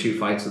go through 2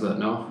 fights with it,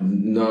 no?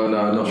 No,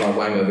 not like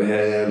Wang over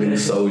here, being a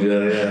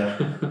soldier,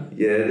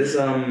 there's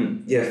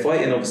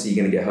fighting, obviously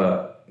you're gonna get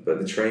hurt, but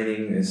the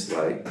training is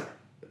like,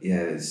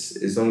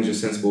 it's, as long as you're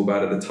sensible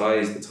about it. The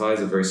Thais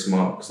are very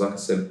smart, because like I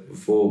said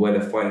before, where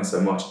they're fighting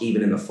so much,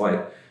 even in the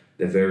fight,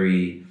 they're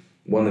very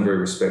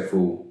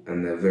respectful,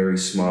 and they're very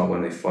smart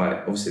when they fight.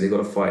 Obviously, they've got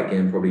to fight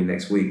again probably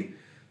next week.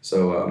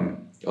 So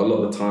a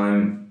lot of the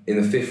time, in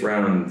the 5th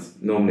round,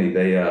 normally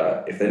they,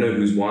 if they know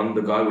who's won,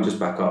 the guy will just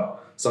back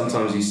up.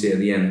 Sometimes you see at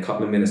the end, a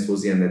couple of minutes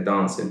towards the end, they're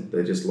dancing.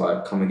 They're just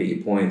like, come and get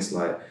your points.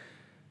 Like,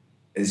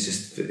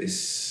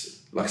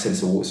 it's like I said,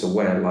 it's a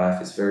way of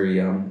life. It's very,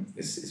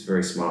 it's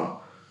very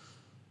smart.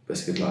 But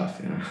it's a good life,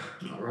 yeah.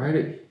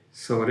 Alrighty.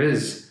 So it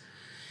is.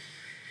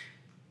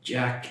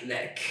 Jack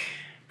Nick.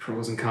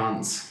 Pros and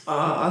cons.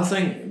 I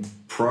think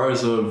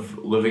pros of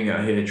living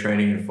out here,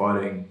 training and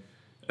fighting,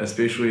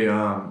 especially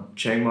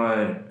Chiang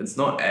Mai, it's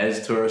not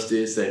as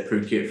touristy as say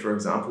Phuket, for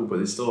example, but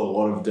there's still a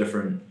lot of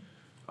different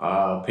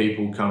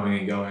people coming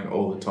and going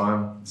all the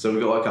time. So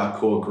we've got like our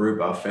core group,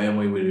 our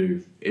family, we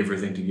do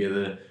everything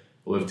together,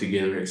 live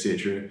together,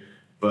 etc.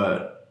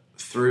 But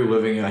through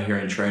living out here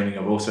and training,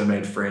 I've also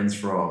made friends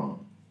from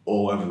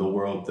all over the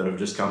world that have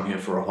just come here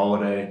for a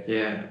holiday.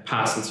 Yeah,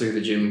 passing through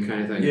the gym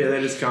kind of thing. Yeah,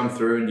 they just come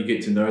through and you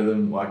get to know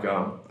them. Like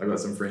I got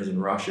some friends in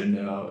Russia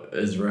now,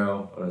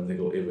 Israel. I don't think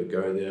I'll ever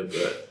go there,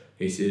 but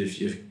he said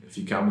if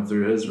you're coming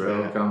through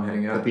Israel, come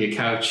hang out. There'll be a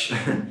couch.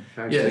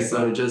 Yeah,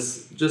 so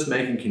just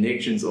making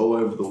connections all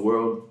over the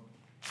world,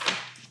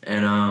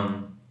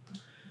 and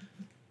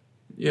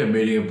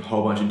meeting a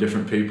whole bunch of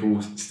different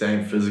people,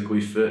 staying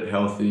physically fit,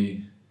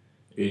 healthy,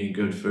 eating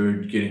good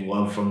food, getting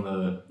love from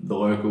the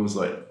locals.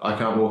 Like I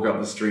can't walk up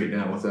the street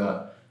now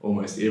without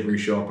almost every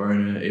shop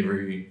owner,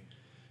 every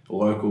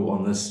local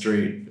on this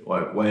street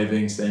like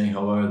waving, saying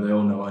hello. They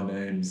all know our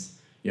names.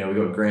 You know, we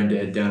got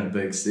Granddad down at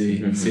Big C.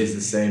 He says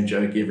the same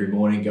joke every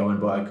morning, going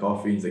buy a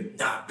coffee. He's like,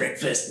 nah,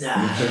 breakfast,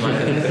 nah.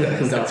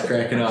 Starts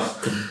cracking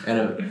up.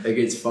 And it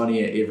gets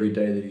funnier every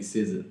day that he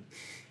says it.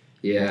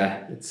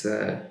 Yeah, it's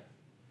a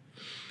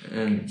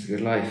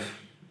good life.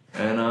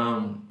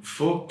 And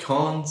for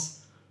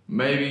cons,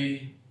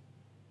 maybe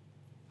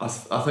I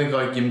think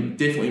like you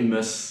definitely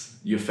miss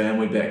your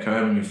family back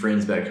home and your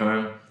friends back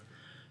home.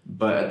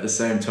 But at the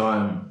same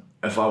time,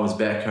 if I was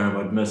back home,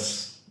 I'd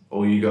miss...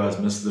 or you guys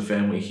miss the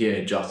family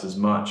here just as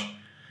much.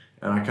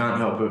 And I can't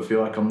help but feel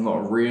like I'm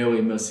not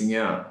really missing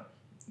out,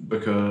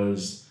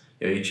 because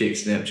you check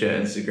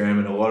Snapchat, Instagram,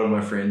 and a lot of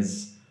my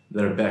friends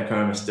that are back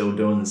home are still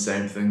doing the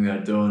same thing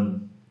they're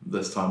doing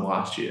this time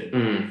last year.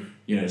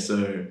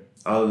 so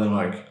other than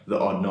like the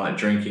odd night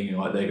drinking,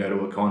 like they go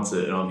to a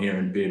concert and I'm here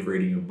in bed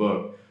reading a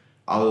book,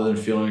 other than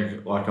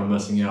feeling like I'm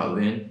missing out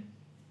then,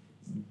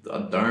 I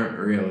don't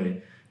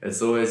really.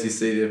 It's always you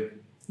see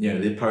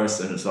their posts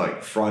and it's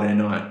like Friday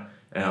night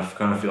and I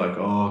kind of feel like,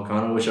 oh, I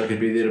kind of wish I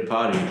could be there to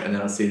party, and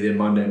then I see their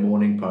Monday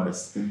morning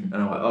post and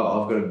I'm like,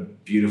 oh, I've got a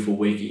beautiful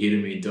week ahead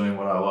of me doing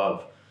what I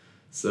love.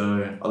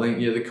 So I think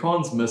the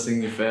con's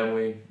missing your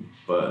family,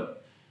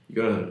 but you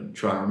gotta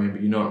try and remember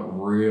you're not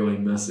really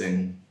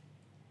missing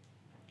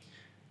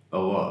a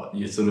lot.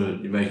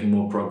 You're making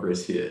more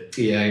progress here.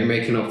 Yeah, you're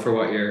making up for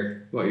what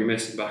you're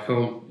missing back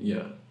home.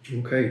 Yeah.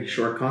 Okay,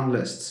 short con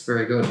lists,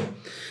 very good.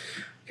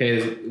 Okay,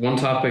 there's one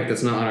topic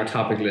that's not on our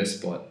topic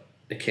list, but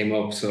it came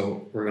up,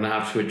 so we're gonna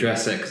have to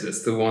address it because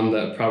it's the one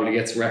that probably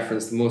gets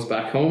referenced the most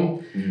back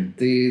home.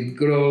 The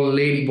good old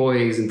lady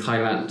boys in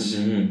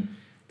Thailand,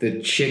 the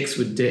chicks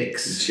with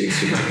dicks,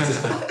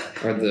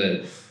 or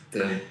the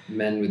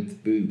men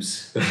with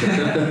boobs.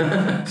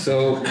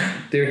 So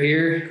they're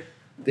here,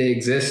 they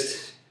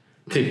exist,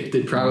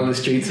 they prowl the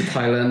streets of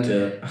Thailand.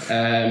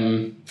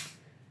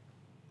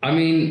 I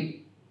mean,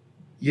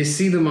 you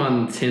see them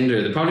on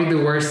Tinder. Probably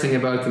the worst thing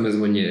about them is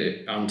when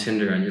you're on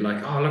Tinder and you're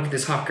like, oh, look at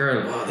this hot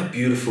girl. Oh, they're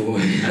beautiful.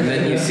 And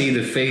then you see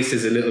the face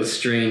is a little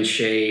strange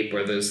shape,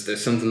 or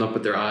there's something up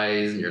with their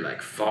eyes, and you're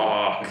like,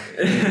 fuck.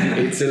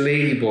 It's a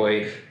lady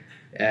boy.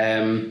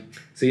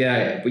 So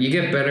yeah, but you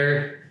get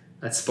better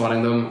at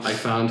spotting them, I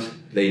found.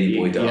 Lady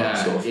boy dark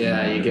sort of.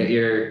 Yeah, you get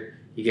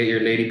your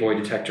lady boy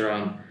detector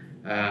on.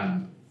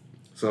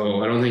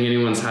 So I don't think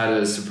anyone's had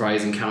a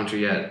surprise encounter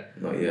yet.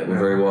 Not yet. We're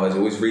very wise.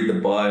 Always read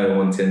the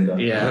bio on Tinder.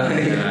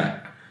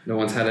 Yeah. No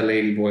one's had a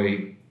lady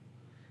boy,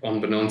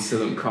 unbeknownst to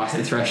them, cross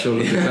the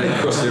threshold of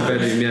their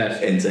bedroom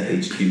yet. Enter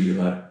HQ,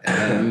 right?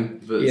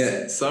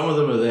 But some of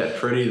them are that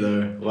pretty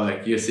though.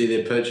 Like you see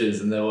their pictures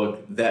and they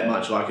look that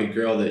much like a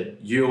girl that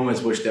you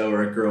almost wish they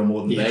were a girl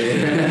more than they were.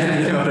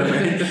 You know what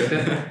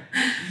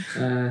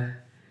I mean?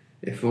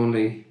 If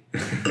only.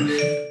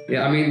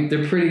 Yeah, I mean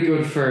they're pretty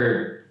good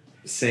for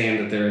saying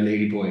that they're a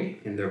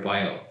ladyboy in their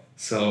bio.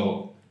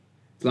 So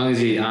as long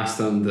as you ask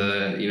them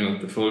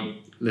the full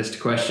list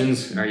of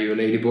questions, are you a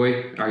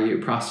ladyboy? Are you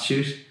a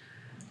prostitute?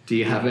 Do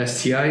you have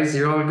STIs?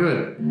 You're all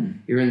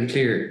good. You're in the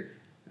clear.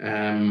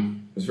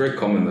 It's very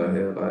common though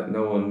here. Like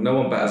no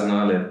one bats an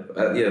eyelid.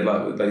 Like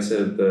you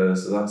said,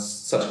 so that's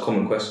such a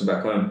common question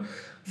back home.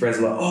 Friends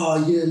are like,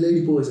 oh yeah,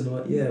 ladyboys, and I'm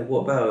like, yeah,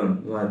 what about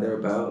them? Like they're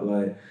about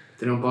like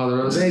they don't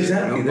bother us.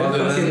 Exactly.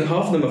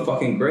 Half of them are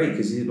fucking great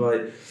because you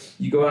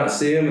go out and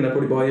see them and they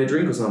probably buy you a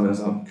drink or something. It's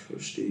like,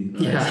 cushy.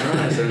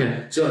 Nice.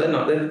 Yeah. So they're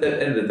not. At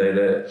the end of the day,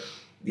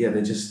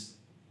 they're just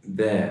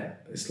there.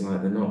 It's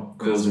like they're not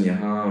causing you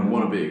harm.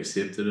 Want to be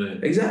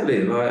accepted.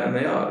 Exactly. Like, and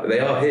they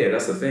are here.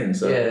 That's the thing.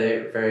 So yeah,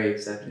 they're very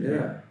accepted.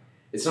 Yeah.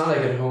 It's not like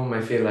at home.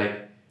 I feel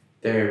like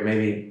they're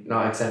maybe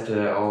not accepted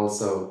at all.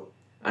 So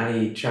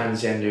any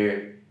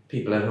transgender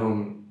people at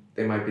home,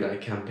 they might be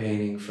like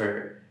campaigning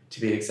to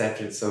be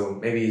accepted. So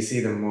maybe you see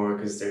them more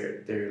because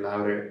they're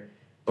louder.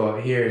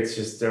 But here it's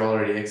just they're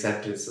already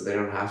accepted, so they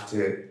don't have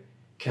to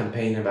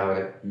campaign about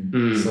it.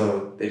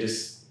 So they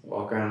just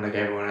walk around like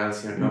everyone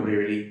else. Nobody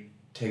really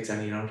takes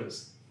any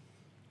notice.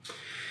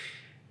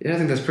 Yeah, I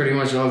think that's pretty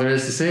much all there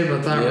is to say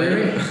about that,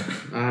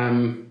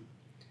 really.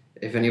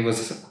 If any of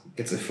us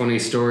gets a funny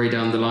story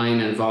down the line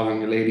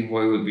involving a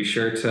ladyboy, we'll be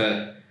sure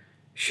to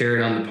share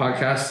it on the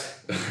podcast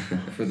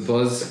for the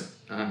buzz.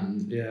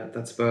 And yeah,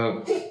 that's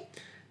about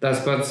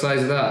the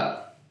size of that.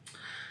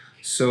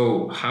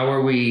 So how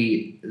are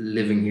we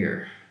living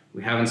here?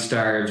 We haven't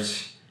starved.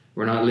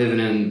 We're not living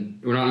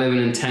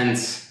in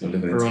tents or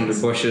under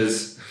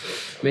bushes.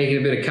 Making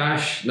a bit of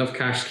cash, enough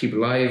cash to keep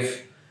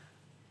alive.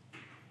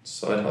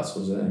 Side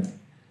hustles, eh?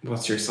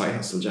 What's your side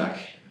hustle, Jack?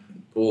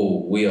 Oh,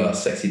 we are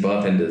sexy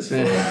bartenders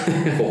for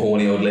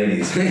horny old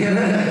ladies.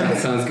 That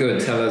sounds good.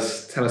 Tell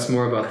us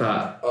more about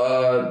that.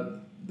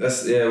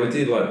 We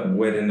do like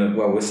wedding.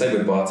 Well, we say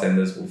we're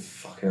bartenders. Well,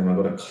 fucking, I've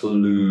got a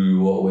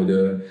clue what we're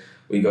doing.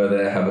 We go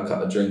there, have a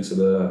couple of drinks with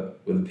the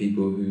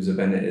people whose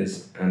event it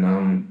is,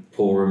 and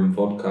pour them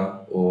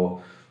vodka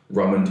or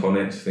rum and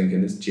tonics,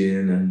 thinking it's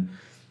gin, and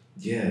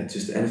yeah,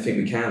 just anything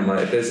we can.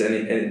 Like if there's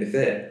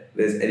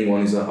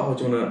anyone who's like, oh,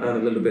 do you want to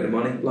earn a little bit of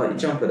money? Like you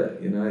jump at it,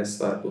 It's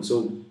like it's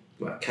all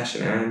like cash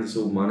in hand. It's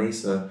all money.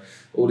 So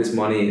all this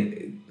money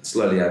it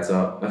slowly adds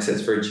up. Like I said,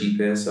 it's very cheap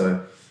here.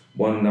 So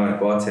one night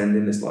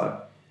bartending is like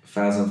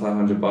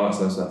 1,500 baht.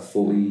 So that's like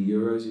 40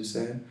 euros. You're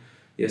saying.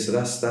 Yeah, so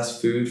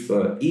that's food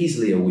for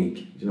easily a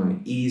week. You know what I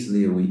mean?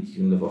 Easily a week you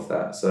can live off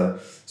that. So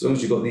as long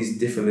as you've got these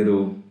different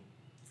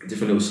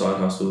little side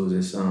hustles,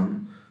 it's as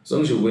long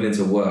as you're willing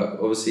to work.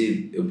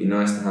 Obviously, it would be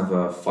nice to have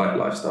a fight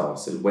lifestyle.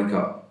 So wake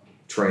up,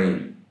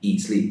 train, eat,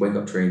 sleep. Wake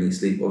up, train, eat,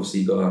 sleep.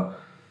 Obviously, to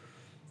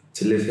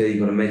live here, you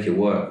gotta make it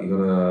work. You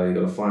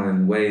gotta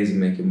find ways of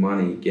making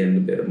money, getting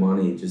a bit of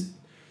money.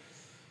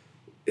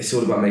 It's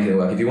all about making it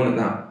work. If you want it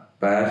that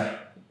bad,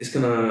 I'd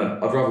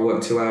rather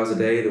work 2 hours a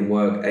day than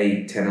work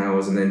 8-10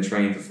 hours and then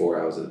train for 4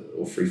 hours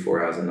or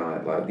 3-4 hours a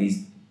night. Like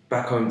these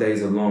back home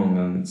days are long,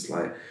 and it's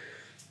like,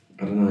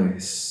 I don't know,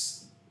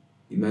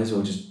 you may as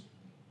well just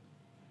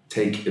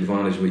take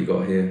advantage of what you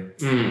got here.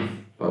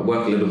 Like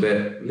work a little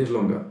bit, live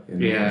longer. You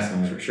know?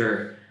 Yeah, for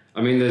sure.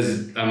 I mean,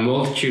 there's a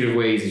multitude of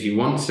ways.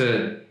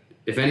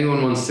 If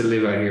anyone wants to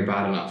live out here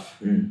bad enough,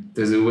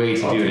 there's a way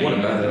to do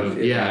it.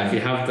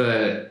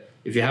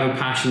 If you have a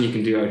passion you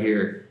can do out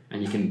here,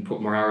 and you can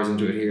put more hours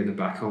into it here than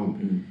back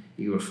home,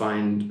 you will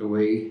find a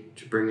way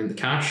to bring in the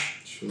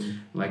cash. Sure.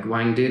 Like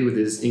Wang did with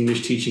his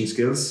English teaching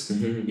skills.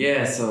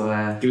 Yeah,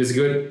 so Give us a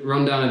good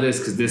rundown of this,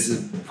 because this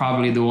is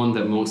probably the one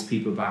that most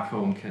people back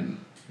home can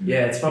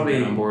it's probably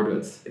get on board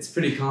with. It's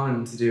pretty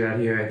common to do out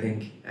here, I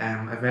think.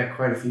 I've met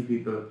quite a few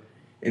people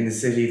in the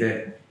city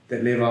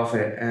that live off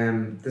it.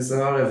 There's a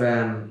lot of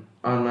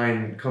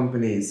online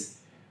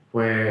companies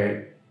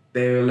where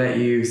they will let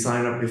you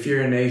sign up. If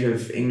you're a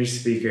native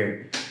English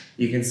speaker,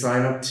 you can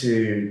sign up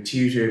to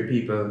tutor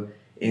people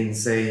in,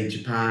 say,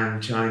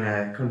 Japan,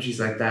 China, countries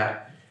like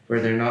that, where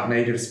they're not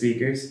native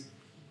speakers.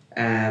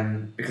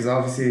 Because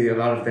obviously a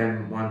lot of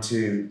them want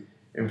to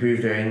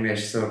improve their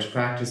English, so to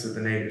practice with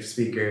a native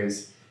speaker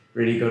is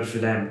really good for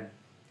them.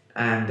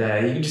 And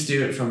you can just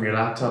do it from your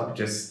laptop,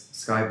 just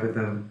Skype with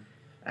them.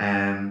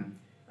 And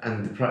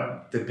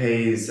the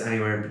pay is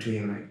anywhere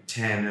between like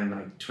 $10 and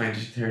like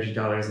 $20 to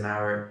 $30 an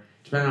hour,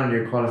 depending on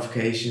your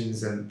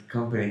qualifications and the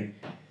company.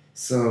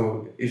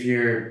 So if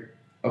you're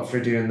up for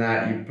doing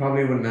that, you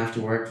probably wouldn't have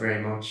to work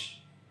very much.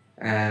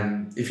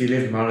 If you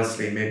live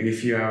modestly, maybe a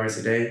few hours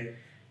a day,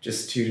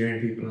 just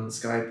tutoring people on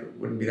Skype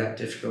wouldn't be that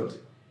difficult.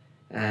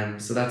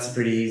 So that's a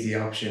pretty easy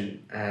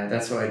option.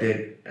 That's what I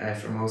did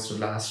for most of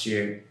last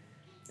year.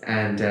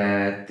 And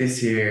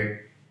this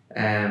year,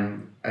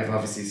 I've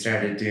obviously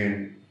started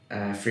doing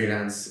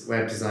freelance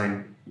web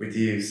design with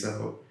you.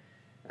 So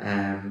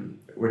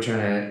we're trying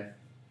to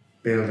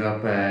build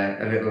up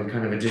a little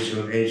kind of a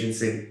digital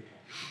agency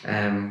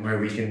where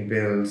we can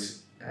build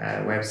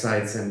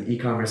websites and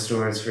e-commerce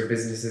stores for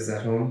businesses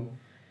at home.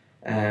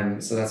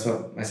 So that's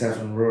what myself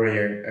and Rory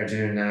are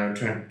doing now,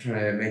 trying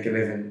to make a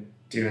living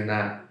doing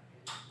that.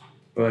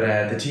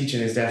 But the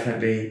teaching is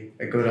definitely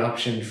a good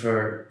option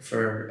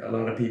for a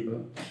lot of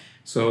people.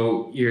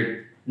 So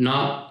you're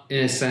not,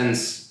 in a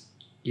sense,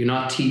 you're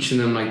not teaching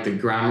them like the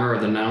grammar or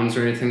the nouns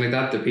or anything like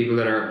that. The people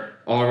that are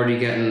already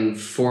getting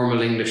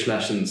formal English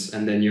lessons,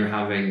 and then you're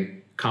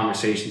having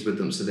conversations with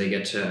them, so they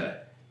get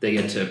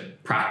to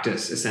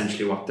practice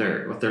essentially what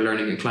they're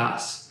learning in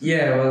class.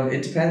 Yeah, well,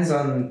 it depends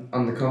on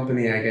the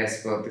company, I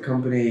guess. But the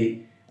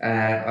company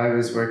I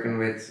was working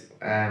with,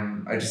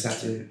 I just had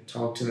to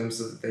talk to them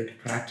so that they could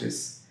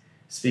practice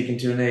speaking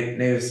to a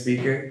native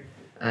speaker.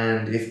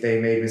 And if they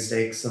made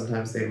mistakes,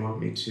 sometimes they want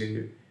me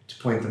to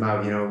point them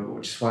out,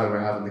 which is why we're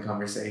having the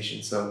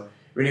conversation. So it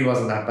really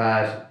wasn't that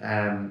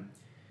bad.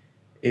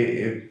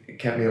 It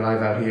kept me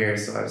alive out here,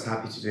 so I was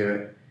happy to do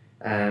it.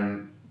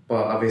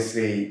 But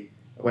obviously,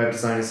 web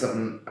design is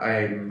something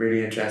I'm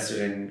really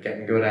interested in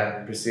getting good at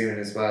and pursuing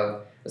as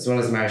well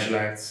as martial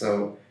arts.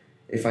 So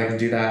if I can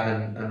do that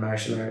and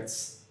martial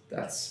arts,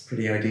 that's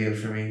pretty ideal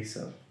for me.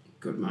 So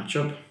good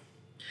matchup.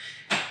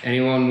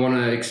 Anyone want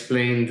to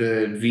explain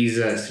the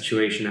visa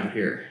situation out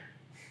here?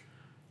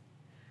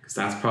 Because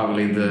that's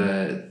probably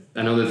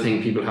another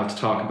thing people have to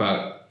talk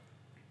about.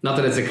 Not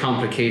that it's a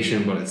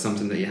complication, but it's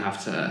something that you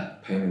have to...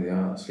 Pain in the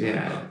ass.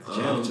 Yeah, that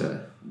you have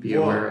to be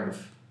aware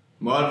of.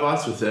 My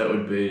advice with that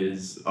would be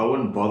I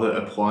wouldn't bother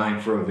applying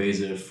for a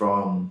visa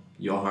from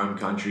your home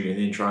country and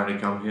then trying to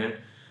come here,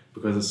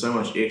 because there's so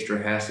much extra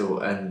hassle,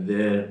 and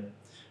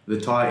the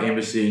Thai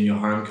embassy in your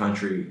home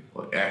country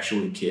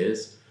actually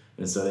cares,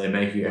 and so they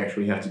make you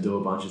actually have to do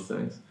a bunch of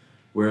things.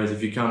 Whereas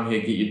if you come here,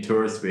 get your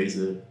tourist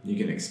visa, you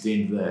can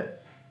extend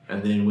that,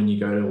 and then when you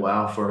go to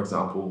Laos, for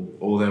example,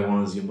 all they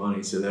want is your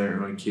money, so they don't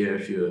really care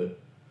if they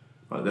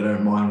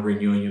don't mind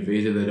renewing your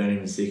visa, they don't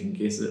even second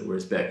guess it,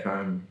 whereas back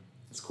home,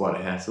 it's quite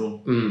a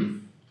hassle.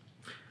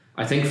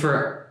 I think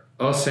for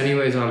us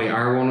anyways, Ollie,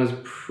 our one was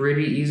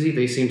pretty easy.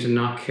 They seem to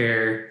not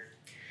care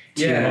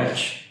too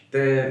much.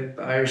 The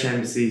Irish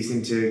embassy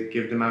seem to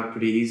give them out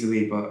pretty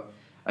easily, but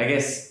I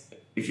guess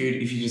if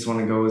you just want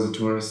to go as a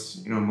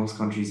tourist, most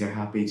countries are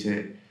happy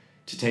to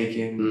take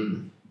you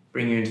in,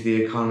 bring you into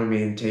the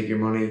economy and take your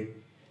money.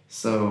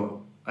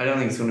 So I don't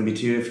think it's going to be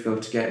too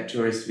difficult to get a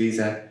tourist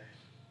visa.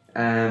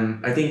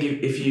 I think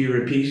if you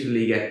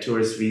repeatedly get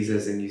tourist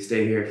visas and you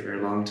stay here for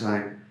a long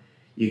time,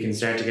 you can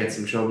start to get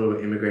some trouble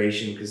with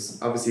immigration,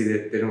 because obviously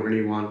they don't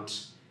really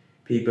want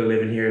people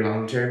living here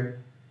long term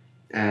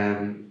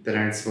that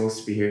aren't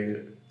supposed to be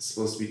here,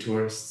 supposed to be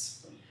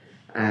tourists.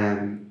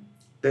 Then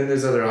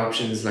there's other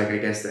options, like I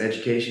guess the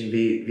education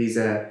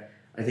visa,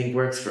 I think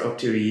works for up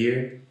to a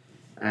year.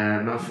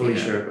 I'm not fully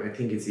sure, but I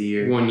think it's a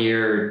year. 1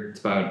 year,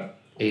 it's about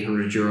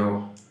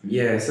 €800.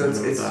 Yeah, so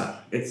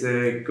it's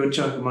a good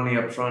chunk of money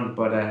up front,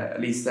 but at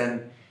least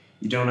then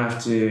you don't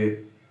have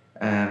to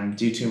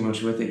do too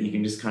much with it. You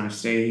can just kind of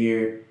stay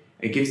here.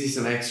 It gives you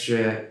some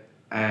extra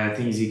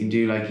things you can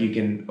do, like you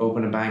can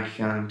open a bank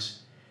account.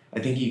 I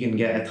think you can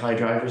get a Thai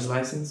driver's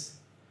license.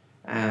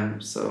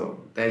 So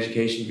the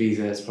education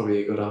visa is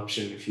probably a good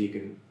option if you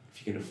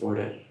can afford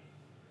it.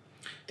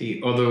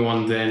 The other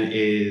one then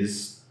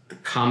is the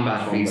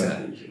combat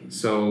visa.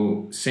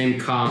 So same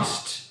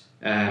cost,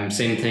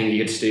 same thing. You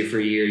get to stay for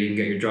a year. You can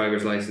get your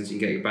driver's license. You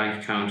can get your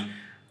bank account,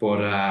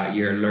 but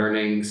you're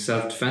learning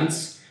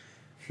self-defense.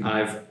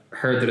 I've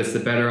heard that it's the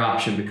better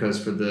option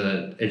because for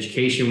the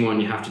education one,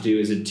 you have to do,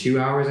 is it 2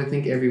 hours, I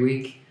think, every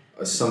week?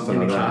 Something in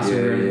like the that.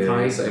 classroom, Yeah.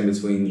 Thai. So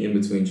in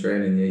between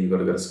training, you got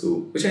to go to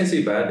school, which ain't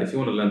too bad. If you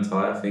want to learn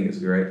Thai, I think it's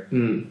great.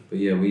 But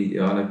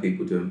I know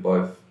people doing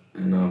both,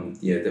 and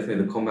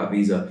definitely the combat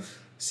visa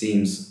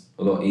seems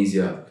a lot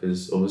easier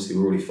because obviously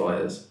we're already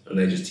fighters, and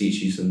they just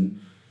teach you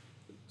some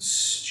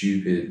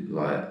stupid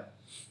like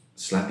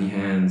slappy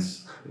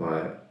hands,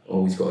 like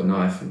he's got a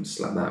knife and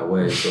slap that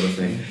away sort of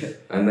thing.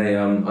 And they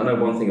I know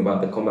one thing about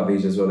the combat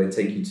visa as well. They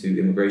take you to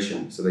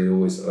immigration, so they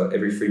always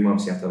every 3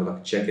 months you have to have like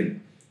a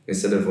check-in.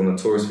 Instead of on a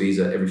tourist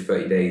visa, every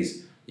 30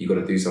 days, you got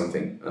to do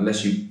something.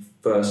 Unless you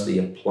firstly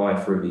apply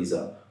for a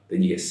visa,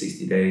 then you get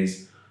 60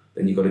 days.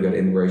 Then you got to go to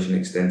immigration,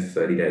 extend for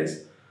 30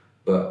 days.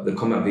 But the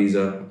combat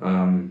visa,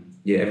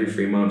 every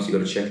 3 months, you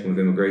got to check in with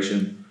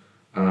immigration.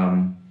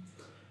 I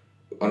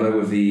know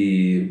with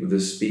the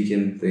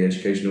speaking, the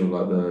educational,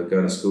 like the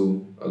going to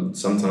school,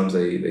 sometimes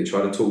they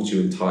try to talk to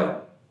you in Thai.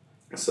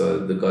 So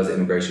the guys at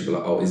immigration be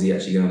like, oh, is he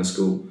actually going to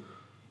school?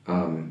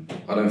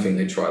 I don't think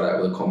they try that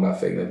with a combat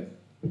thing. They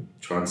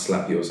try and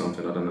slap you or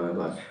something. I don't know.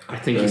 Like I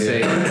think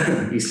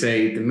you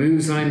say the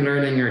moves I'm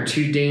learning are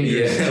too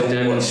dangerous to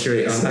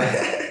demonstrate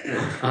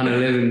on a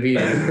living being.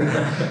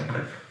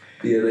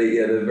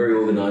 They're very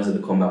organised at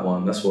the combat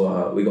one. That's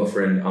what we got a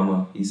friend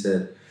Amma. He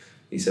said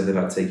they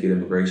like take you to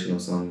immigration or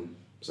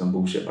some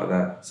bullshit like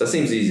that. So it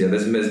seems easier.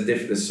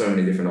 There's so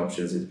many different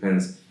options. It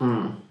depends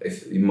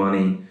if your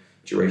money,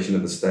 duration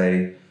of the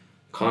stay,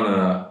 kind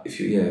of if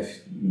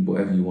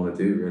whatever you want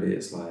to do really.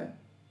 It's like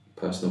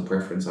personal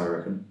preference, I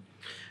reckon.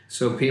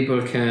 So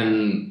people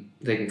can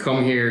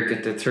come here,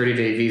 get their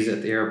 30-day visa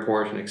at the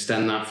airport and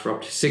extend that for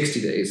up to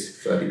 60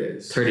 days. 30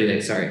 days. 30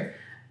 days, sorry.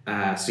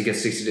 So you get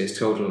 60 days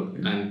total.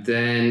 And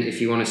then if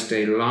you want to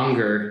stay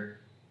longer,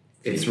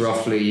 it's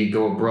roughly you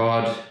go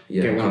abroad,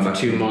 get one for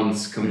 2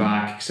 months, come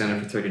back, extend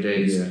it for 30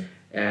 days.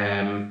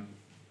 Yeah.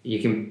 You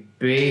can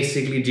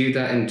basically do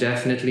that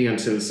indefinitely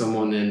until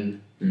someone in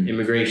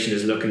immigration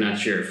is looking at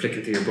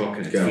flicking through your book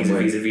and it's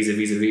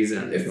visa.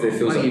 And if it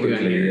fills up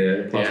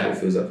quickly, the passport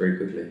fills up very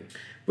quickly.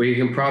 But you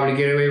can probably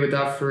get away with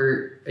that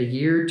for a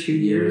year, 2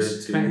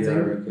 years, kind of thing. I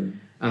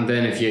reckon. And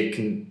then if you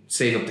can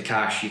save up the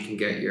cash, you can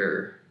get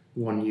your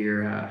 1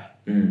 year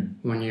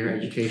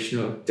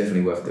educational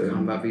definitely worth doing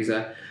combat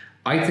visa.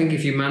 I think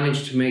if you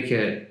manage to make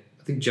it,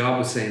 I think Job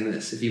was saying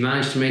this, if you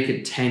manage to make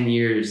it 10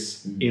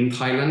 years in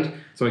Thailand,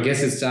 so I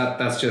guess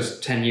that's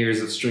just 10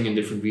 years of stringing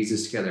different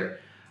visas together.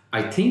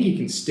 I think you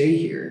can stay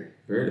here.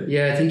 Really?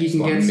 Yeah, I think you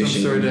can get some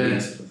sort of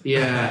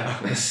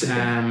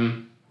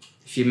visa.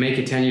 If you make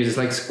it 10 years, it's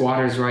like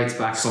squatters' rights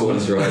back home.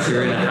 Rights.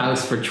 You're in a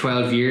house for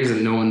 12 years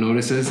and no one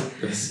notices.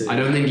 I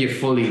don't think you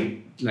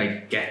fully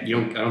I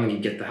don't think you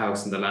get the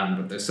house and the land,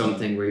 but there's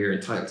something where you're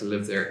entitled to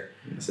live there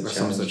or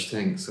some such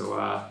thing. So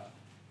I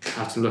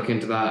have to look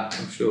into that.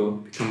 I'm sure.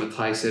 Become a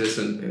Thai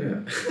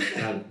citizen.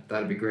 Yeah.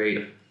 That'd be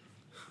great.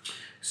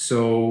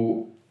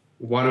 So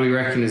what do we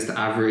reckon is the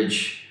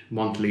average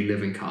monthly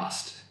living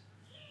cost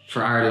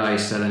for our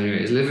lifestyle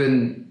anyways?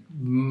 Living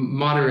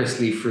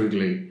moderately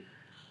frugally.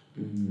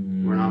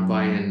 We're not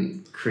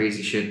buying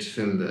crazy shit to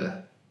fill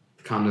the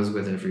condos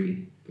with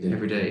every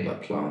day.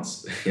 Like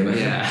plants.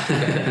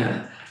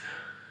 Yeah.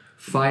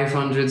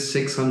 500,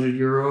 600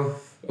 euro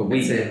a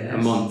week. A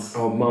month.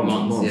 Oh, a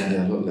month.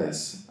 Yeah. A lot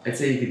less. I'd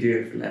say you could do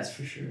it for less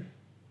for sure.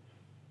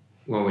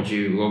 What would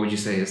you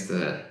say is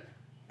the...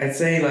 I'd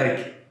say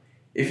like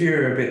if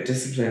you're a bit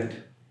disciplined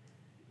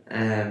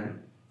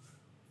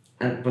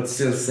but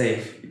still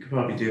safe, you could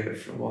probably do it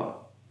for what?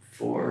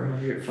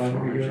 400,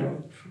 500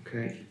 euro?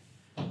 Okay.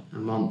 A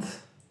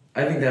month.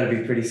 I think that'd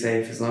be pretty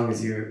safe as long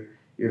as you're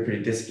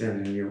pretty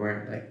disciplined and you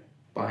weren't like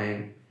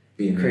buying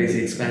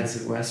crazy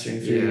expensive Western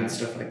food and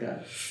stuff like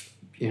that.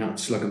 You're not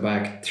slugging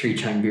back 3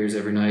 Chang beers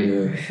every night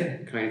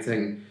kind of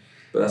thing.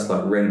 But that's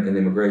like rent and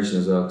immigration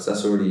as well, because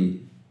that's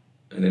already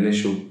an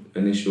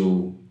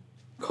initial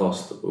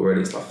cost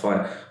already. It's like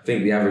I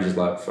think the average is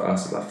like for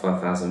us is like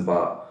 5,000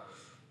 baht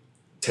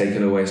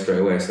taken away straight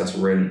away. So that's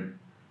rent,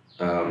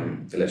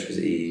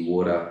 electricity,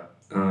 water,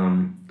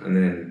 and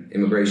then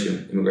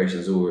immigration. Immigration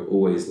is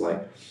always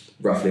like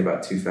roughly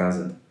about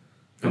 2,000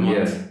 a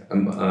month. A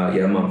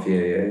month.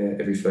 Yeah.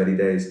 Every 30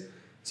 days.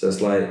 So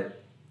it's like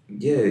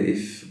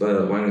if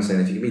Wang was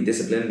saying if you can be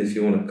disciplined, if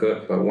you want to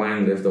cook, like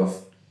Wang lived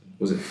off,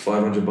 was it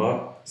 500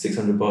 baht,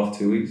 600 baht for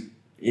 2 weeks?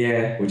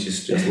 Yeah, which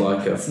is just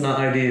like it's not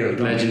ideal.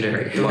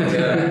 Legendary. Like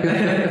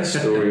a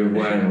story of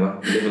Wang,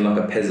 like living like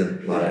a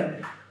peasant.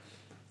 Like,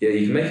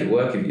 you can make it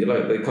work if you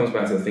like. It comes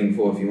back to the thing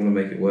before. If you want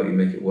to make it work, you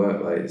make it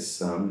work. Like it's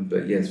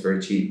but it's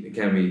very cheap. It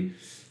can be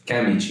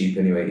cheap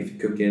anyway. If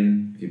you're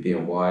cooking, if you're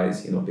being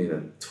wise, you're not being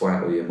a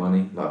twat with your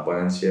money, like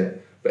buying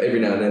shit. But every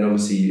now and then,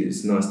 obviously,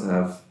 it's nice to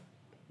have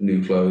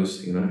new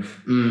clothes,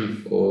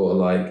 or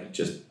like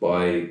just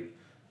buy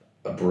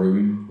a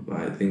broom.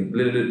 Like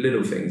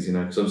little things,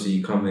 because obviously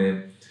you come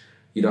here,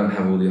 you don't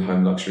have all the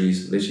home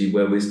luxuries. Literally,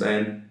 where we're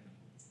staying,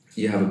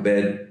 you have a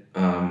bed,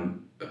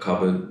 a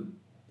cupboard,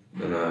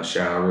 and a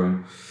shower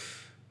room,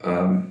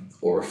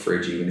 or a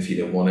fridge, even if you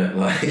didn't want it.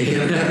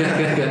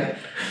 Like,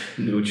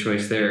 no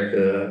choice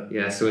there.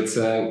 Yeah, so it's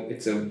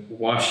a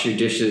wash your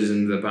dishes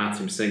in the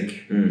bathroom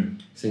sink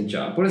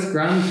job, but it's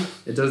grand.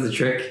 It does the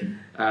trick.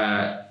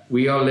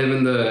 We all live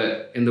in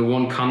the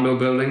one condo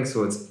building,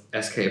 so it's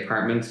SK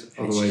apartment,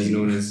 otherwise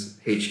known as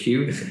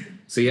HQ.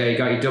 So yeah, you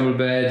got your double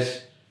bed.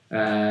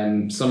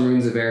 Some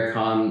rooms have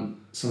aircon,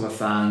 some have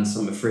fans,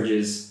 some have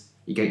fridges.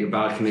 You get your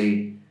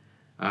balcony.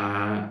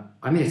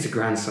 I mean, it's a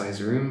grand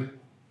size room.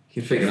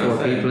 You can fit 4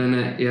 people in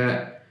it.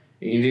 Yeah,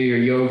 you can do your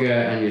yoga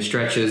and your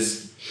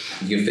stretches.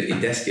 You can fit your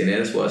desk in there.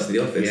 That's why it's the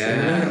office.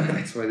 Yeah,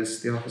 that's why this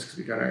is the office, because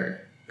we got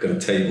a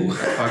table,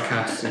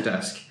 podcast and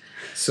desk.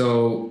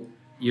 So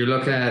you're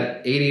looking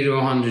at 80 to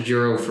 100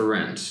 euro for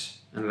rent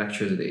and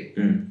electricity,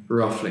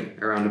 roughly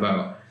around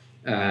about.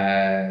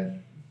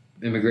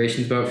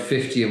 Immigration's about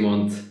 50 a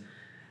month.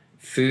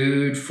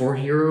 Food,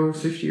 40 euro,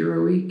 50 euro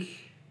a week.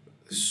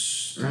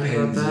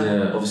 Depends,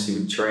 yeah. Obviously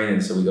with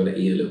training, so we got to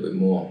eat a little bit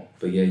more.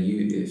 But yeah,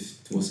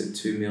 what's it,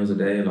 2 meals a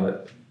day,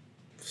 like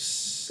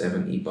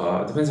 70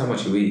 baht. It depends how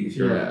much you eat. If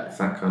you're a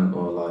fat cunt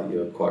or like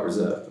you're quite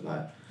reserved. But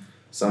like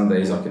some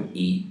days I can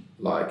eat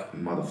like a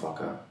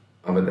motherfucker.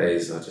 Other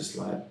days I just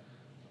like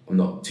I'm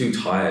not too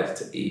tired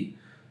to eat.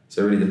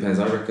 So it really depends.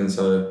 I reckon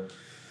so.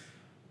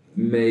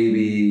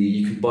 Maybe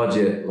you can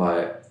budget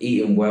like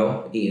eating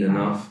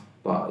enough.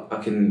 But I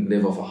can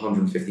live off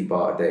 150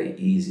 baht a day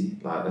easy.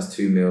 Like that's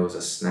 2 meals,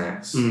 that's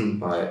snacks.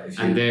 Like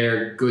and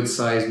they're good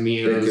sized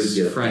meals,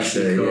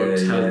 freshly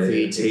cooked,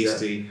 healthy,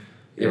 tasty,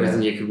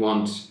 everything you could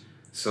want.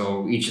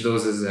 So each of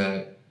those is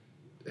a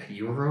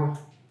euro.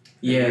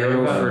 Yeah,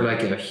 euro for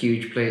like a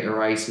huge plate of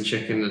rice and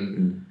chicken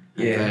and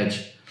veg.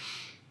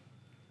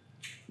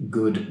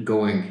 Good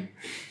going.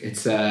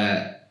 It's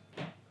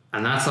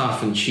and that's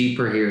often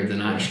cheaper here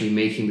than actually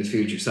making the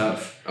food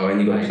yourself. Oh,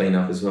 and you got to clean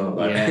up as well.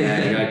 Like.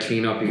 Yeah, you got to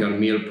clean up, you got to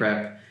meal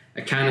prep.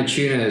 A can of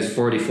tuna is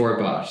 44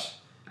 baht,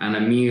 and a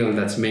meal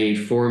that's made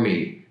for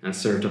me and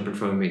served up in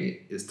front of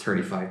me is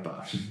 35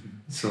 baht.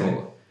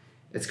 So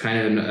it's kind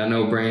of a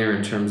no-brainer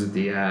in terms of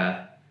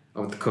the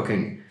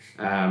cooking.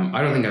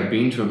 I don't think I've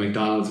been to a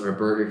McDonald's or a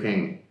Burger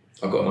King.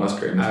 I've got an ice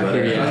cream as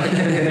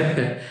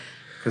well.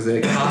 Because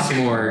it costs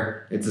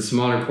more, it's a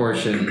smaller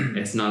portion,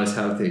 it's not as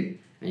healthy.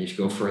 And you should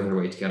go further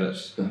away to get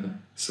it.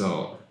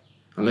 So,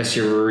 unless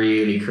you're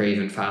really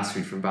craving fast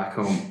food from back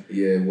home.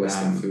 Yeah,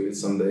 Western food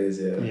some days,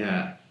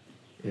 Yeah,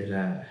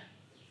 it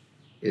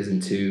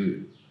isn't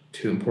too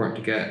important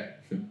to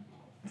get.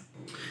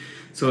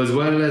 So, as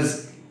well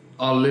as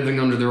all living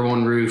under their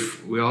one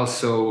roof, we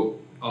also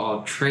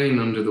all train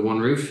under the one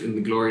roof in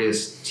the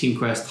glorious Team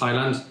Quest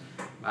Thailand,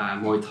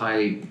 Muay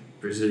Thai,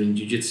 Brazilian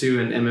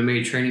Jiu-Jitsu and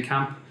MMA training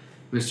camp.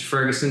 Mr.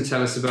 Ferguson,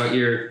 tell us about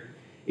your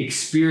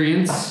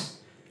experience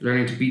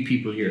learning to beat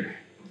people here.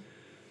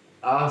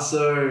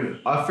 So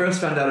I first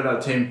found out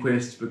about Team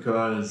Quest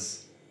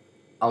because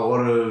a lot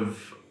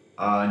of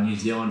New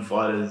Zealand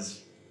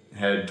fighters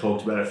had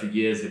talked about it for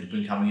years. They'd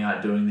been coming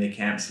out doing their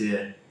camps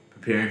here,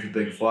 preparing for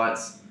big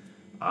fights,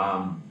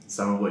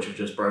 some of which have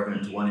just broken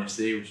into ONE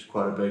FC, which is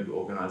quite a big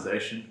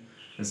organisation.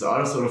 And so I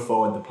just sort of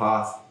followed the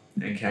path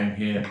and came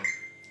here.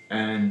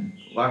 And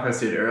like I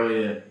said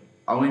earlier,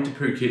 I went to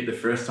Phuket the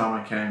first time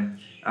I came.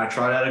 I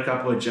tried out a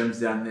couple of gyms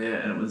down there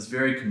and it was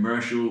very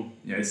commercial,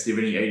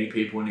 70, 80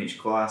 people in each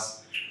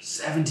class.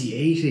 70,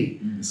 80?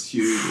 It's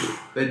huge.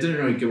 They didn't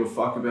really give a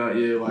fuck about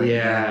you.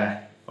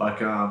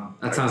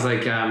 That sounds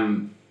like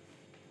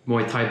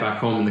Muay Thai back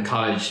home in the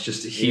college,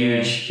 just a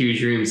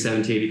huge room,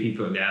 70, 80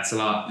 people. Yeah, it's a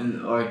lot.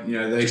 And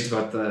they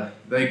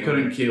they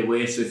couldn't care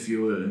less if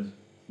you were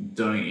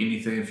doing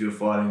anything, if you were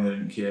fighting, they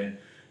didn't care.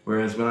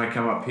 Whereas when I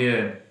come up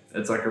here,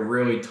 it's like a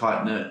really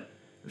tight-knit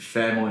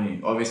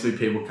family. Obviously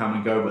people come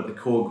and go, but the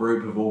core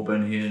group have all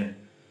been here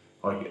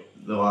like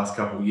the last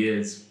couple of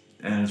years,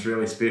 and it's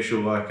really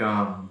special. Like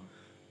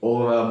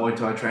all of our Muay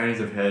Thai trainers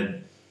have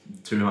had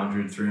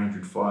 200,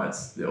 300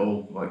 fights. They're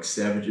all like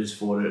savages,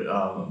 fought at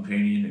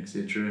Lumpini and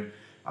etc.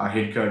 Our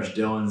head coach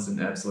Dylan's an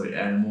absolute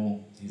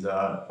animal. He's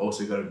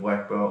also got a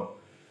black belt,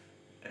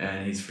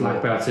 and he's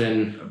black belt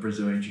in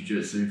Brazilian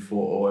Jiu-Jitsu,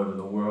 fought all over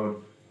the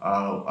world.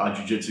 Our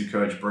Jiu-Jitsu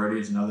coach Brody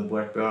is another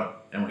black belt,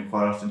 and we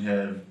quite often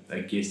have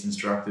a guest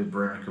instructor,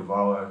 Bruno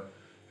Cavallo,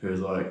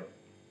 who's like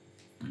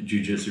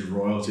Jiu-Jitsu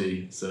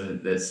royalty. So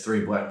that's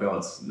 3 black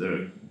belts that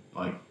are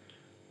like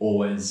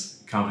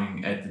always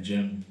coming at the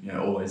gym,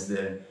 always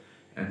there.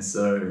 And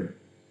so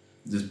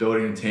just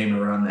building a team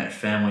around that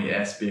family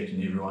aspect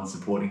and everyone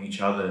supporting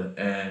each other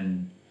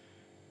and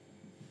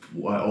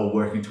all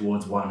working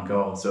towards one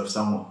goal. So if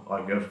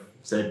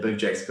say Big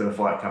Jack's got a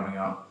fight coming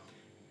up,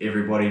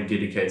 everybody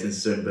dedicates a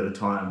certain bit of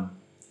time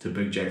to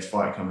Big Jack's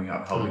fight coming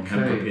up, helping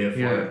him prepare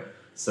for it.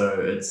 So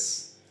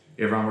it's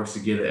everyone works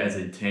together as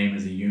a team,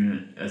 as a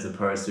unit, as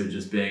opposed to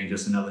just being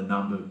just another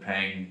number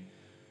paying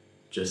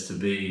just to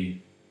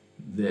be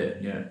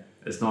there.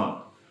 It's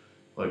not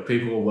like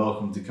people are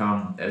welcome to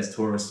come as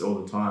tourists all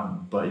the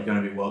time, but you're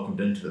going to be welcomed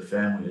into the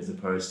family as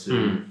opposed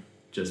to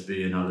just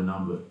be another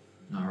number.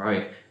 All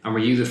right. And were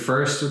you the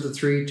first of the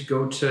three to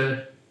go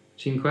to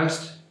Team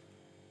Quest?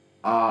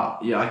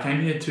 Yeah, I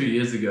came here 2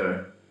 years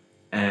ago,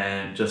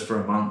 and just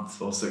for a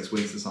month or 6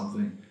 weeks or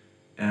something,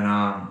 and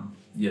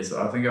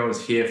so I think I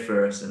was here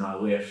first and I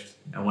left,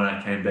 and when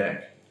I came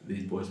back,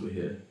 these boys were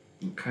here.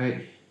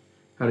 Okay.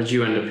 How did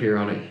you end up here,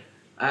 Ollie?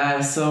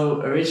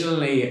 So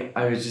originally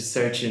I was just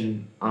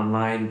searching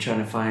online trying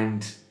to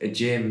find a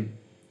gym,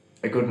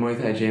 a good Muay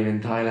Thai gym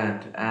in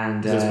Thailand,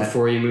 and Was this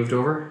before you moved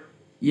over?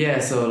 yeah,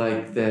 so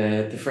like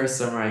the first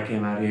summer I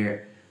came out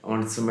here, I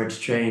wanted somewhere to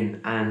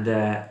train, and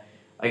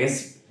I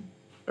guess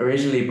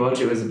originally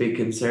budget was a big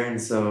concern,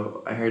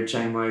 so I heard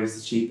Chiang Mai was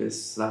the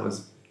cheapest, so that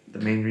was the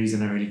main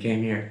reason I really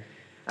came here.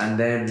 And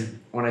then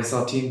when I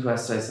saw Team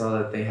Quest, I saw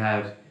that they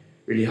had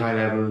really high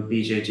level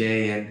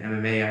BJJ and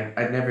MMA.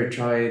 I'd never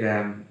tried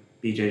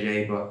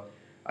BJJ, but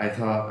I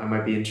thought I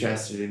might be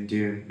interested in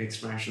doing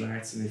mixed martial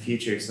arts in the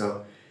future,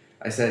 so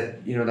I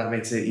said, that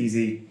makes it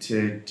easy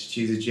to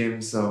choose a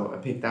gym, so I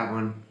picked that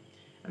one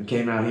and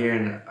came out here,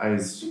 and I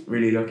was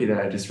really lucky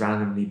that I just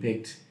randomly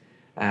picked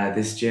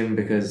this gym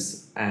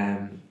because,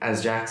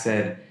 as Jack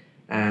said,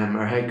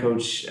 our head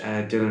coach,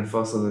 Dylan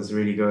Fussell, is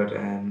really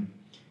good.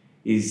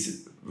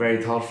 He's a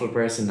very thoughtful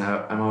person.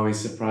 I'm always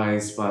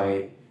surprised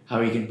by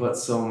how he can put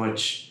so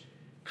much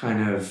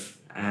kind of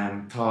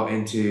thought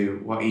into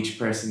what each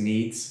person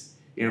needs.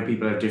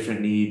 People have different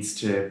needs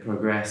to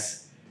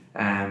progress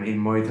in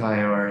Muay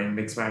Thai or in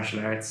mixed martial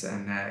arts,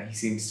 and he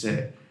seems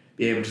to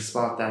be able to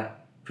spot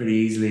that pretty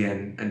easily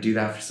and do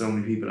that for so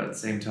many people at the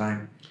same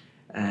time.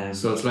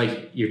 So it's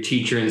like your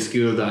teacher in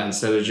school that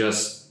instead of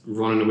just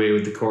running away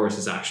with the course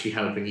is actually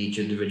helping each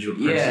individual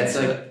person. Yeah, it's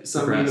like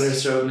some progress. people are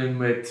struggling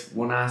with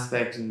one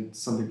aspect and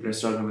some people are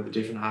struggling with a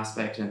different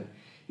aspect, and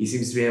he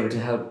seems to be able to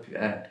help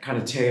kind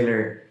of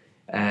tailor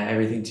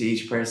everything to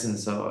each person,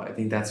 so I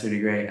think that's really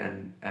great,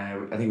 and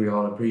I think we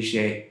all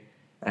appreciate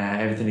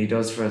everything he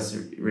does for us.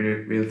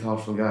 Real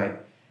thoughtful guy,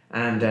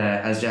 and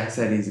as Jack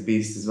said, he's a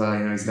beast as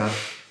well. He's got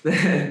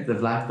the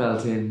black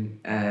belt in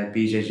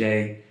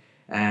BJJ,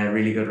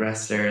 really good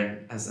wrestler,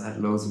 and has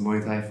had loads of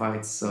Muay Thai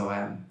fights,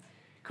 so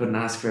couldn't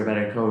ask for a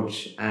better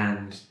coach.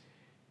 And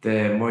the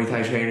Muay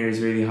Thai trainer is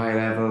really high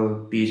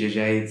level,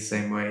 BJJ the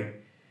same way.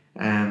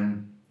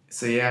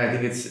 So yeah, I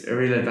think it's a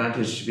real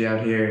advantage to be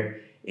out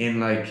here in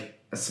like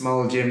a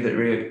small gym that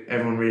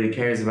everyone really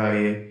cares about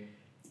you,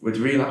 with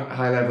real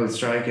high level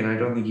striking. I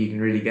don't think you can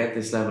really get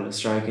this level of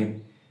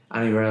striking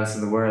anywhere else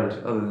in the world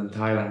other than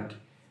Thailand.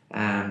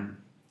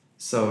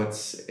 So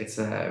it's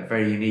a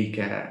very unique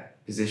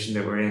position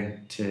that we're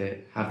in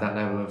to have that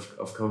level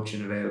of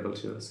coaching available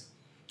to us.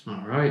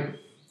 All right.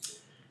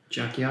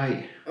 Jackie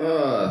I.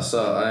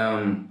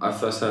 So I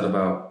first heard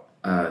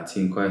about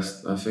Team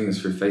Quest, I think it's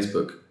through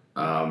Facebook,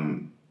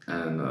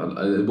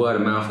 and word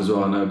of mouth as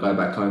well. I know a guy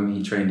back home,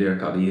 he trained here a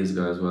couple of years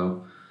ago as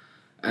well.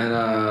 And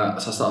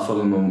so I started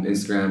following them on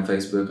Instagram,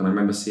 Facebook, and I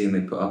remember seeing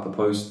they put up a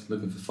post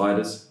looking for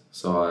fighters.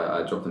 So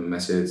I dropped them a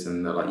message,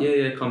 and they're like,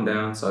 yeah, come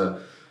down. So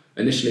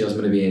initially I was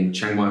going to be in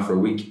Chiang Mai for a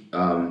week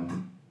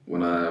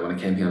when I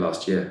came here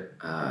last year.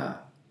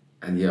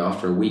 And yeah,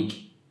 after a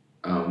week,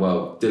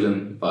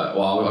 Dylan,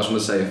 I just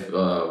want to say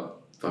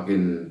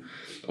fucking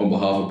on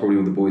behalf of probably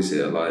all the boys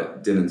here,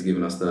 like Dylan's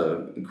given us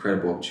the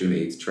incredible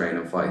opportunity to train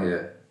and fight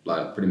here,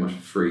 like pretty much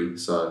for free.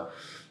 So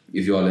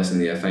if you are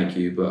listening, yeah, thank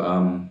you. But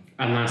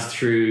and that's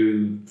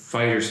through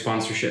fighter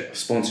sponsorship.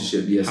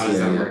 Sponsorship, yes. How does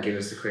that work? Give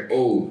us the quick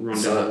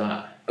rundown of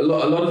that. A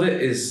lot of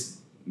it is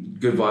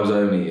good vibes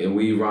only, and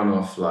we run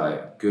off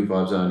like good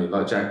vibes only.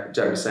 Like Jack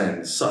was saying,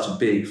 it's such a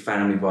big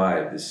family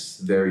vibe. It's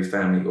very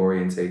family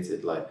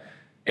orientated. Like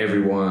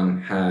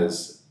everyone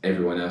has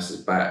everyone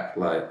else's back.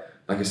 Like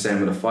I was saying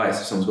with the fights,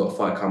 if someone's got a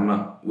fight coming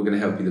up, we're gonna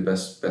help you the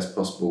best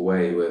possible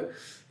way. Where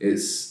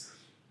it's,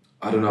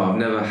 I don't know, I've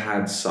never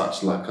had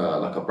such like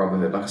a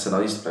brotherhood. Like I said,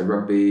 I used to play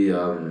rugby,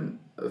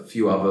 a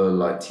few other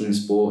like team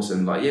sports,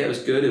 and like it was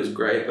good, it was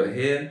great. But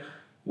here,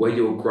 where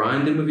you're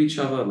grinding with each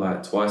other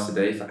like twice a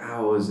day for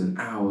hours and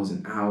hours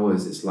and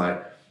hours, it's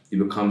like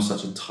you become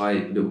such a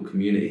tight little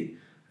community.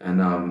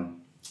 And I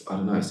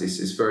don't know,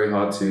 it's very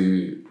hard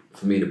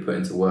for me to put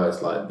into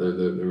words like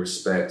the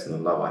respect and the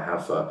love I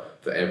have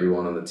for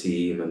everyone on the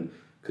team, and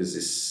because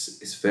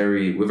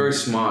we're very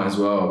smart as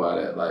well about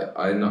it. Like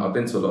I've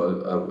been to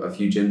a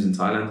few gyms in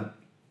Thailand,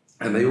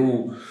 and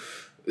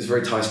it's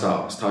very Thai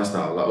style. It's Thai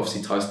style. Like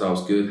obviously Thai style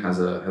is good, has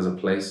a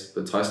place,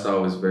 but Thai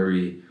style is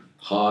very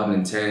hard and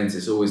intense.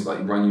 It's always like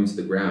run you into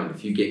the ground.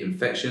 If you get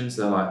infections,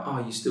 they're like,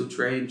 oh, you still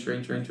train. As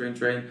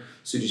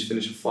soon as you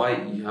finish a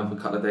fight, you have a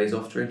couple of days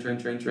off,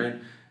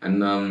 train.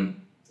 And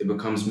it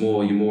becomes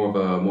you're more of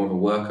a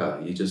worker.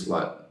 You're just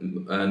like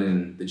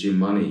earning the gym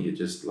money. You're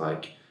just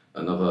like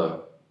another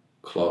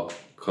cog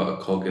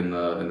in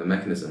the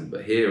mechanism.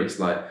 But here it's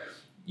like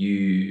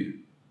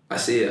I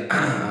see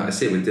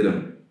it with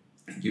Dylan.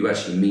 You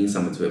actually mean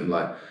something to him.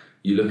 Like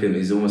you look at him,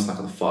 he's almost like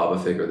a father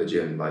figure of the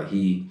gym. Like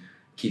he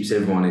keeps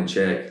everyone in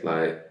check,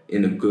 like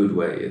in a good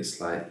way.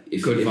 It's like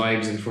Good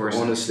vibes enforced.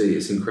 Honestly,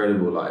 it's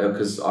incredible. Like,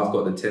 because I've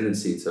got the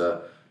tendency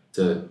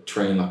to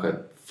train like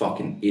a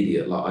fucking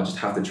idiot. Like, I just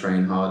have to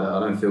train harder. I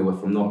don't feel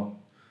if I'm not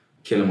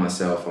killing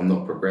myself, I'm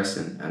not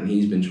progressing. And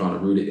he's been trying to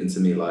root it into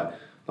me, like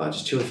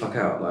just chill the fuck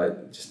out.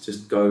 Like,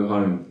 just go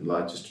home.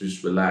 Like,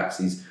 just relax.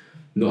 He's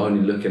not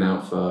only looking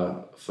out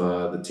for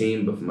the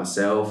team, but for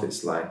myself.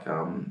 It's like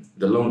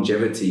the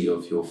longevity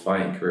of your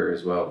fighting career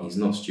as well. He's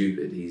not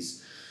stupid.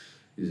 He's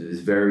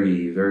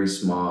very, very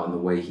smart in the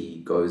way he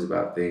goes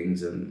about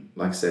things. And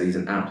like I said, he's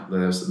an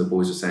the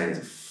boys were saying he's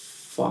a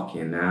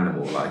fucking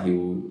animal. Like, he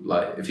will,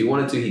 like, if he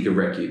wanted to, he could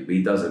wreck you, but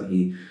he doesn't.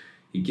 He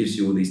gives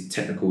you all these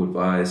technical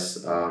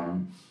advice,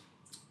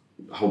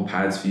 hold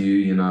pads for you,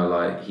 you know,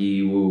 like,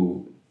 he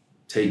will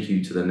take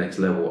you to the next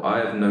level. I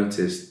have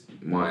noticed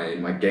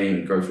my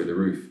game go through the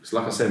roof. Because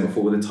like I said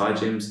before, with the Thai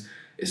gyms,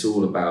 it's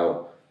all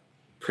about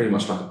pretty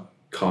much like a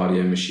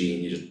cardio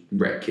machine. You just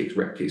rep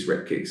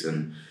kicks,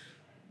 and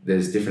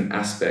there's different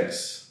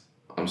aspects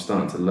I'm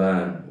starting to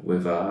learn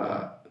with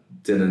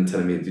Dylan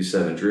telling me to do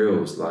certain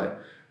drills, like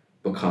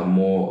become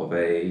more of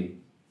a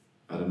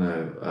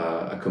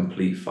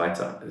complete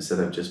fighter instead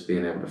of just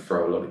being able to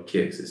throw a lot of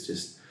kicks. It's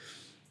just,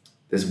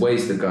 there's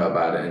ways to go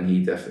about it, and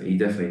he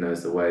definitely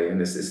knows the way.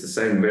 And it's the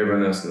same with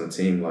everyone else on the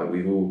team. Like,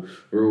 we're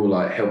all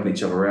like helping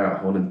each other out,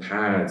 holding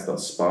pads, like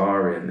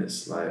sparring.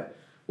 It's like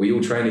we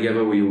all train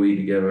together, we all eat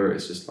together.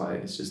 It's just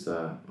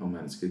oh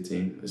man, it's a good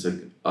team.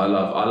 I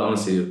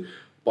honestly,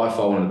 by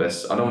far one of the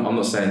best. I'm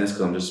not saying this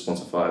because I'm just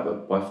sponsored Fire,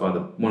 but by far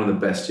one of the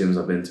best gyms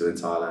I've been to in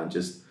Thailand.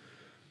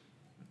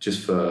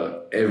 Just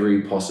for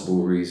every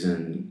possible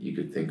reason you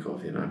could think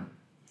of, you know.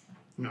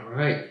 All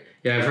right.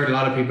 Yeah, I've heard a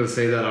lot of people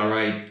say that, all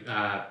right,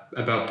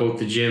 about both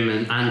the gym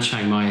and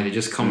Chiang Mai. They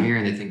just come here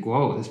and they think,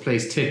 whoa, this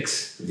place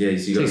ticks. Yeah,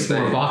 so you got ticks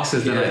more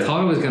boxes than I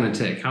thought it was going to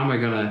tick. How am I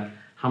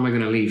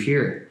gonna leave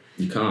here?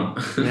 You can't.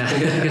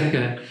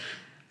 Yeah.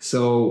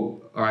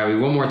 So, all right, we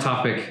have one more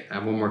topic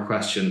and one more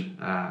question.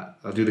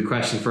 I'll do the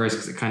question first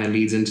because it kind of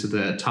leads into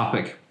the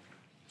topic.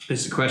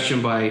 It's a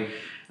question by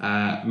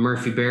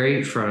Murphy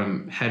Berry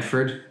from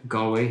Headford,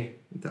 Galway,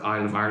 the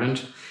Isle of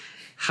Ireland.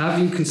 Have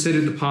you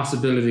considered the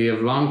possibility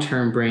of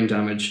long-term brain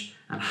damage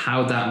and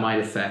how that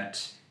might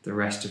affect the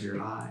rest of your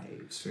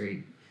lives?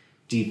 Very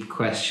deep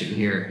question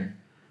here.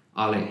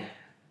 Ollie.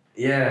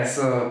 Yeah,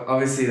 so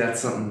obviously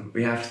that's something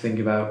we have to think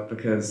about,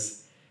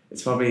 because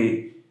it's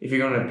probably, if you're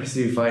going to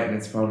pursue fighting,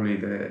 it's probably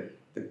the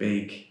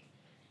big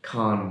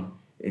con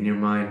in your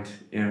mind.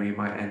 You know, you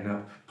might end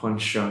up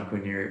punch drunk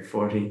when you're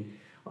 40,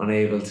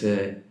 unable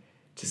to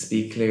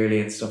speak clearly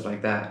and stuff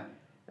like that.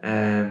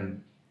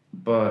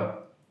 But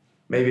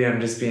maybe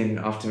I'm just being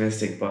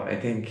optimistic, but I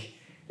think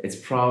it's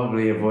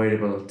probably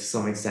avoidable to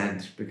some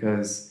extent,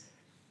 because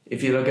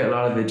if you look at a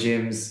lot of the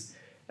gyms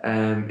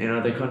in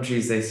other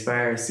countries, they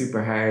spar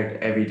super hard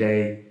every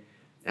day.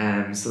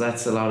 So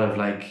that's a lot of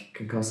like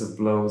concussive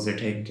blows they're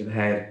taking to the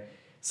head.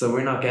 So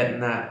we're not getting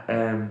that.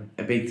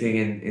 A big thing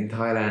in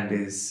Thailand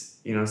is,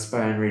 you know,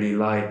 sparring really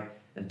light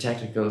and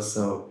technical,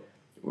 so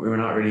we're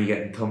not really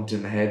getting thumped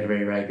in the head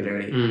very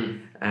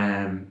regularly.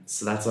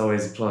 So that's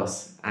always a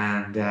plus.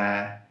 And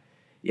I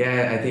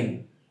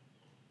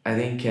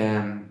think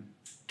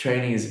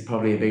training is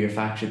probably a bigger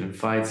factor than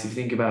fights. If you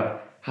think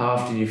about how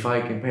often you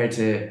fight compared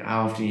to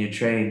how often you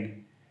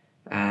train,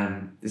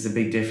 there's a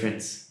big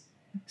difference.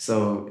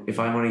 So if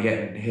I'm only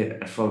getting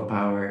hit at full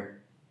power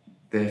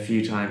the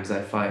few times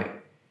I fight,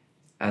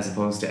 as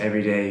opposed to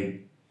every day,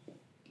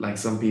 like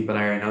some people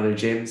are in other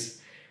gyms,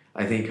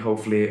 I think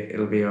hopefully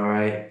it'll be all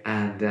right.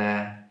 And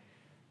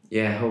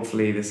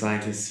hopefully the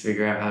scientists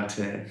figure out how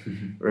to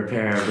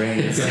repair our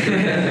brains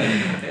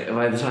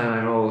by the time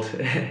I'm old.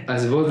 I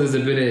suppose there's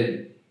a bit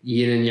of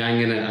yin and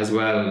yang in it as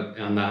well,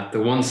 on that. The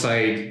one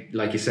side,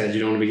 like you said, you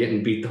don't want to be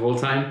getting beat the whole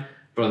time,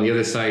 but on the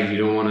other side, you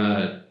don't want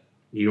to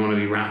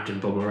be wrapped in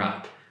bubble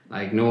wrap.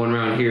 Like, no one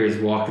around here is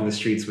walking the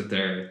streets with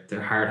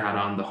their hard hat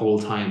on the whole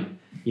time,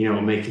 you know,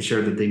 making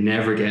sure that they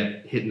never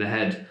get hit in the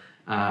head.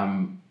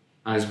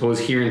 I suppose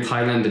here in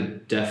Thailand,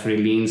 it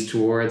definitely leans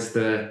towards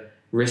the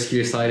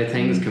riskier side of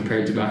things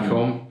compared to back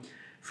home,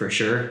 for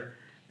sure.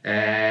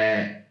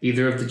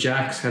 Either of the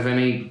Jacks have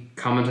any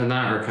comment on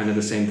that, or kind of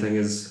the same thing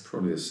as?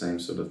 Probably the same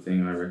sort of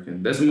thing, I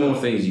reckon. There's more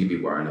things you could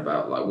be worrying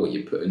about, like what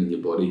you're putting in your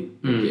body,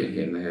 getting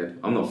hit in the head.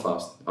 I'm not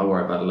fast. I'll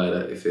worry about it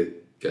later if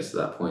it gets to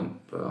that point.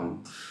 But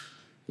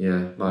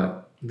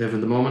live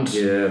in the moment.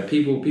 Yeah,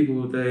 people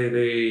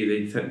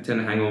they tend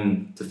to hang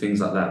on to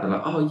things like that. They're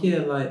like, oh yeah,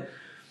 like,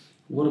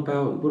 what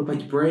about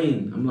your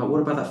brain? I'm like,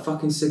 what about that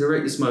fucking cigarette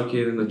you're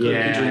smoking and the coke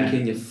you're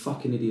drinking? You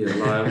fucking idiot!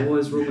 Like, what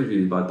is wrong with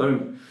you? Like,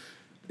 don't.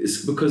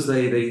 It's because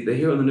they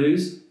hear it on the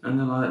news and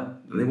they're like,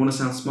 they want to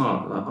sound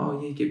smart. They're like, oh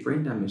yeah, you get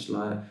brain damage.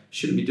 Like,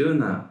 shouldn't be doing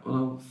that.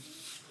 Well,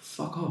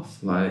 fuck off.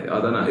 Like,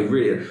 I don't know.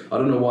 I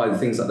don't know why the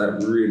things like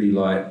that really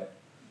like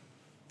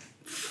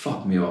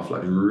fuck me off.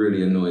 Like, it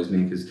really annoys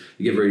me, because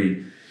you get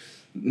very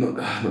not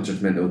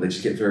judgmental. They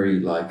just get very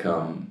like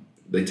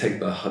they take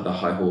the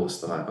high horse.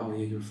 They're like, oh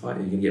yeah, you're a fighter,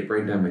 you're gonna get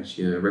brain damage,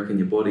 you're wrecking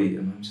your body.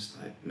 And I'm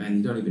just like, man,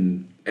 you don't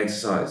even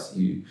exercise.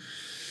 You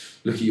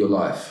look at your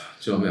life.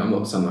 Do you know what I mean? I'm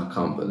not saying I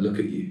can't, but look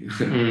at you.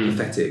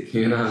 Pathetic,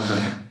 you know?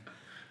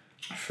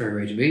 Fair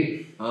way to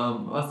be.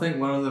 I think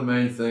one of the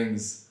main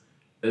things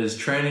is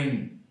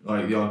training,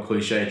 like the old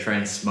cliche,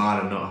 train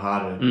smarter, not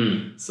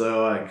harder.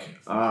 So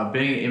like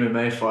being an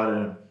MMA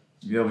fighter,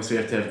 you obviously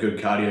have to have good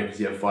cardio because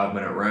you have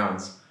 5-minute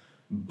rounds.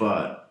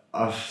 But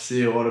I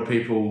see a lot of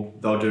people,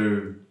 they'll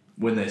do,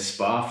 when they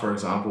spar, for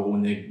example,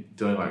 when they're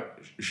doing like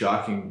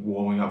sharking,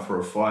 warming up for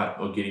a fight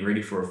or getting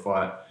ready for a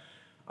fight,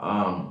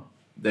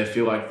 they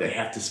feel like they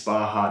have to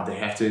spar hard, they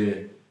have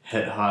to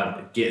hit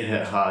hard, get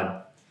hit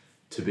hard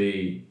to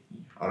be,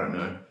 I don't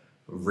know,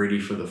 ready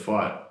for the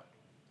fight.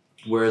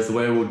 Whereas the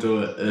way we'll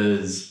do it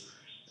is,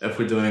 if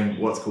we're doing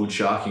what's called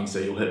sharking, so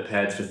you'll hit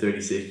pads for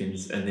 30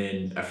 seconds and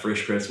then a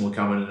fresh person will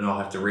come in and I'll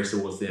have to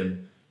wrestle with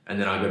them and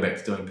then I go back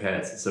to doing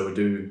pads. So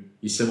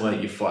you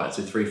simulate your fight,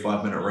 so 3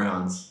 5-minute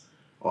rounds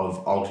of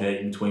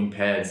alternating between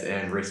pads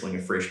and wrestling a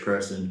fresh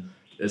person.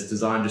 It's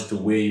designed just to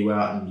wear you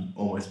out and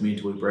almost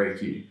mentally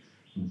break you.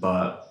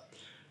 But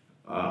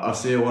I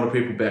see a lot of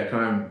people back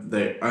home,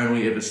 they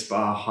only ever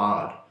spar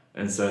hard,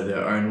 and so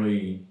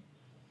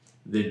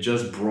they're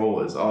just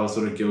brawlers. I was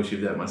sort of guilty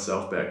of that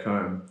myself back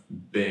home,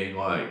 being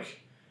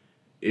like,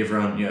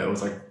 everyone, it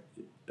was like,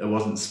 it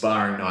wasn't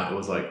sparring night, it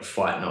was like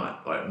fight night,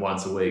 like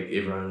once a week,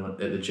 everyone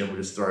at the gym would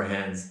just throw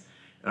hands.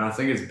 And I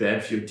think it's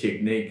bad for your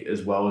technique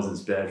as well as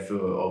it's bad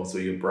for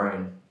obviously your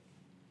brain.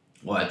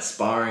 Like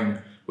sparring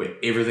where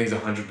everything's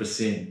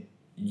 100%,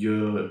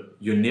 you're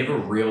never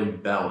really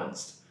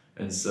balanced.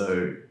 And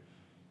so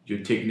your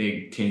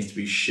technique tends to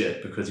be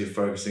shit because you're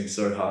focusing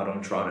so hard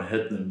on trying to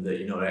hit them that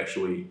you're not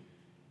actually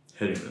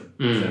hitting them,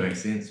 if that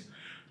makes sense.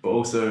 But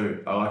also,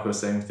 like I was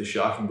saying with the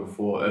sharking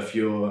before, if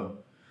you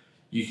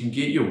can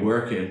get your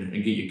work in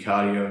and get your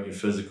cardio and your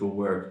physical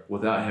work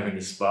without having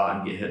to spar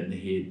and get hit in the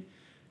head.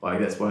 Like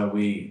that's why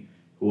we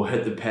will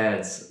hit the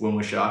pads when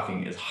we're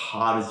sharking as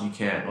hard as you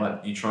can.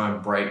 Like you try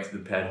and break the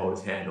pad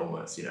holder's hand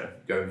almost,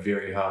 go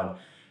very hard.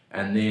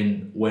 And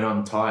then when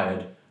I'm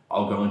tired,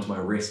 I'll go into my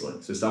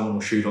wrestling. So someone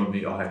will shoot on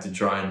me, I'll have to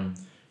try and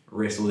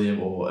wrestle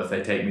them, or if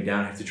they take me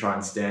down, I have to try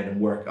and stand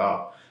and work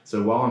up.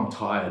 So while I'm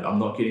tired, I'm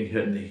not getting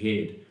hit in the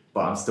head,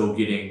 but I'm still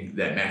getting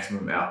that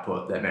maximum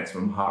output, that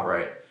maximum heart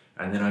rate.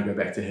 And then I go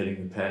back to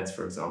hitting the pads,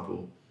 for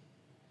example.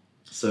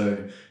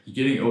 So you're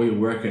getting all your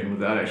work in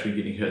without actually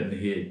getting hit in the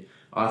head.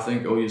 I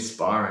think all your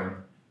sparring,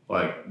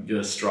 like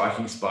your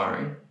striking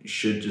sparring,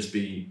 should just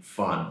be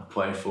fun,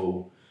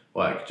 playful,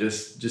 like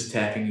just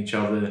tapping each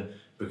other.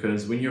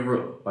 Because when you're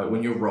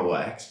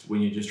relaxed,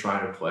 when you're just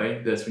trying to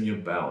play, that's when you're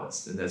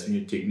balanced and that's when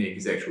your technique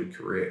is actually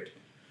correct.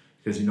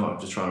 Because you're not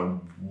just trying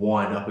to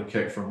wind up a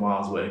kick from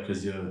miles away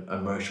because you're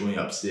emotionally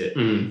upset.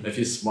 If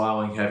you're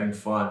smiling, having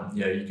fun,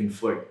 you can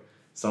flick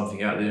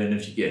something out there, and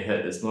if you get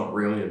hit, it's not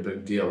really a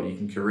big deal. You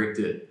can correct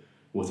it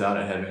without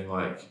it having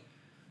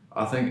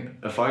I think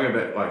if I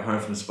go back home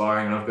from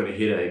sparring and I've got a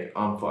headache,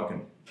 I'm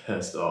fucking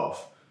pissed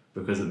off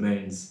because it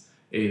means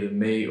either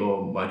me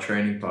or my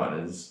training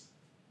partners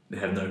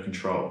have no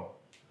control.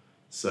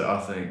 So I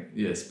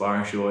think,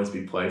 sparring should always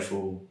be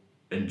playful,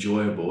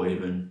 enjoyable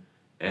even.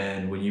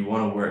 And when you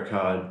want to work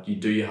hard, you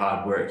do your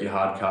hard work, your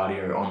hard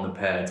cardio on the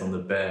pads, on the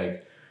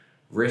bag.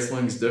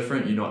 Wrestling's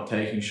different. You're not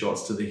taking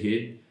shots to the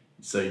head.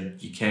 So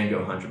you can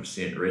go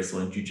 100%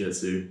 wrestling,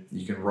 jiu-jitsu.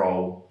 You can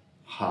roll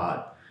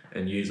hard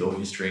and use all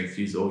your strength,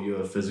 use all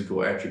your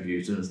physical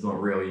attributes, and it's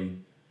not really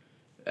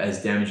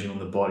as damaging on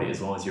the body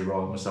as long as you're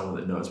rolling with someone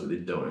that knows what they're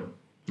doing.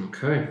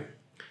 Okay.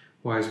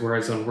 Wise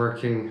words on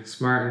working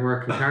smart and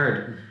working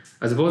hard.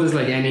 I suppose it's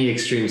like any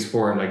extreme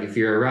sport. Like if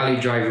you're a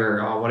rally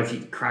driver, what if you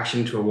crash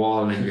into a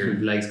wall and your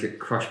legs get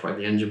crushed by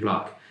the engine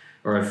block?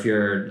 Or if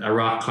you're a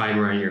rock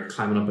climber and you're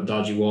climbing up a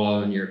dodgy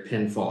wall and your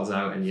pin falls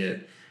out and you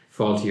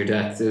fall to your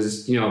death.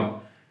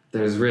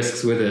 There's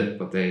risks with it,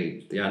 but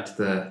they add to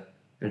the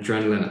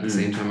adrenaline at the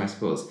same time, I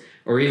suppose.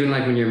 Or even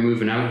like when you're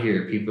moving out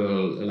here, people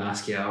will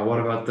ask you, what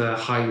about the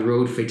high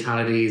road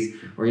fatalities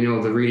or,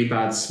 the really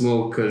bad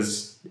smoke,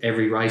 because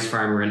every rice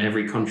farmer in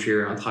every country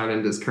around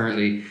Thailand is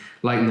currently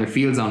lighting their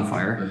fields on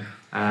fire.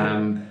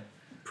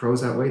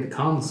 Pros outweigh the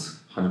cons.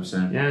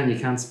 100%. Yeah, and you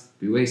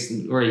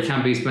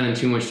can't be spending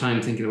too much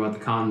time thinking about the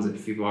cons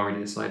if you've already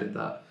decided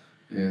that.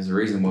 Yeah, there's a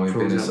reason why we've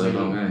been here so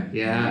long, eh?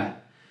 Yeah,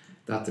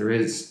 that there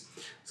is.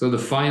 So the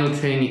final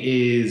thing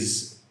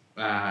is,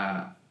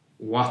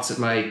 what's it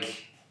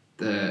like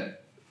the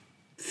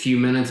few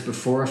minutes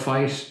before a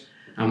fight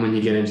and when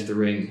you get into the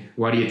ring?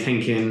 What are you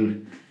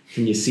thinking?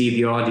 Can you see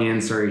the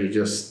audience, or are you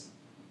just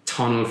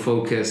tunnel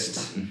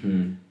focused,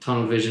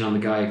 tunnel vision on the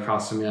guy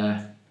across from you?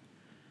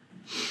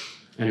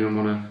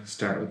 Anyone want to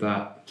start with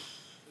that?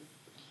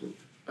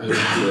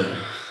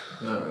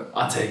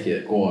 I'll take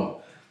it.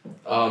 Go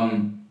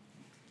on.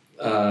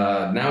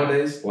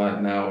 Nowadays,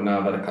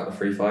 now that I cut the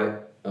free fight,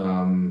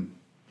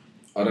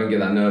 I don't get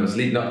that nervous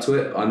leading up to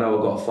it. I know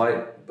I've got a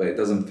fight, but it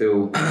doesn't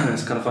feel.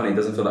 It's kind of funny. It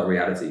doesn't feel like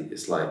reality.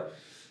 It's like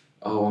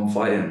oh, I'm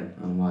fighting.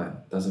 I'm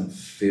like, doesn't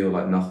feel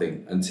like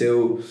nothing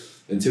until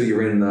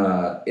you're in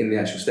the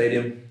actual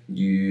stadium.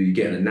 You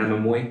get an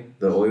enamoy,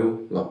 the oil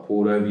like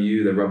poured over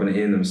you. They're rubbing it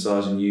in, they're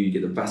massaging you. You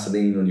get the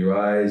Vaseline on your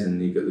eyes,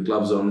 and you got the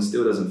gloves on. It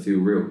still doesn't feel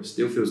real. It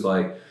still feels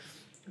like,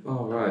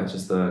 oh right,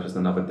 just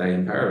another day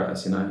in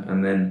paradise, you know.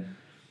 And then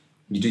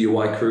you do your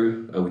white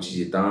crew, which is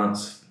your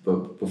dance,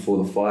 but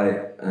before the fight,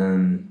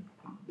 and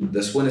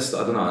that's when it's,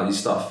 I don't know, you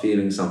start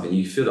feeling something.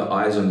 You feel the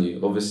eyes on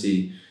you.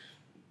 Obviously,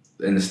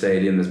 in the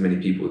stadium, there's many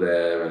people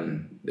there,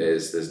 and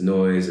there's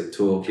noise and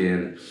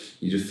talking.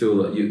 You just feel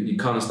like you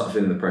kind of start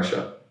feeling the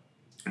pressure.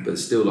 But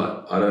still,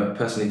 like,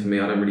 personally for me,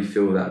 I don't really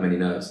feel that many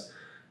nerves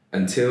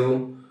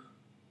until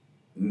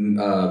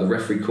the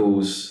referee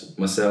calls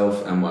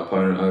myself and my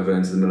opponent over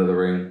into the middle of the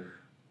ring,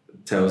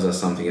 tells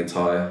us something in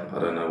Thai. I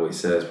don't know what he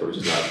says, probably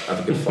just like, have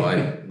a good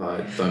fight,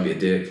 like, don't be a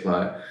dick.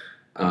 Like,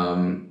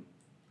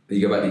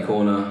 you go back to your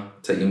corner,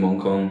 take your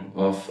Mongkong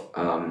off,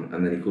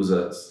 and then he calls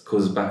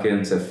us back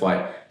in, said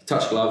fight. You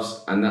touch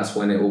gloves, and that's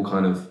when it all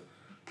kind of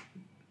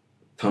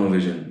tunnel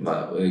vision,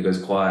 like it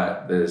goes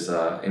quiet. There's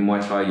in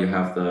Muay Thai you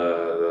have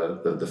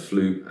the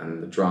flute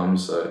and the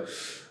drums,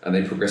 and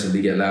they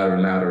progressively get louder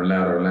and louder and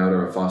louder and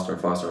louder and faster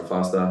and faster and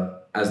faster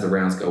as the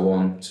rounds go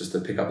on, just to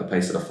pick up the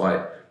pace of the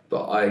fight.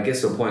 But I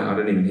guess to a point I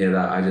don't even hear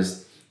that. I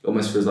just, it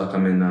almost feels like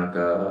I'm in like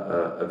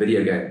a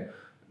video game,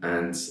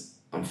 and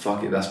I'm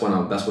fucking. That's when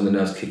the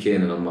nerves kick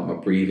in, and I'm like, my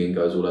breathing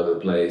goes all over the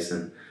place,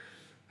 and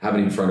I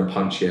haven't even thrown a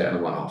punch yet, and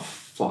I'm like, oh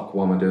fuck,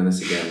 why am I doing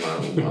this again?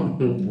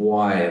 Like,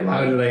 why? Like,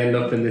 how did I end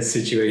up in this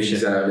situation?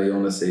 Exactly,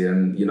 honestly,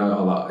 and you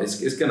know, like,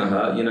 it's gonna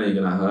hurt. You know,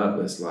 you're gonna hurt,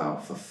 but it's like, oh,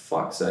 for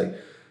fuck's sake.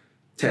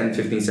 10,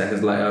 15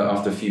 seconds later,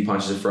 after a few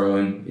punches are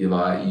thrown, you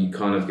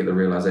kind of get the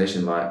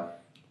realization, like,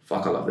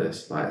 fuck, I love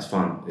this. Like, it's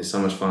fun. It's so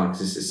much fun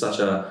because it's like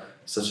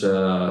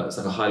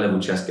a high level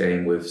chess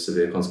game with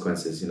severe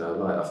consequences. You know,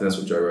 like, I think that's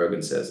what Joe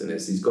Rogan says, and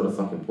he's got a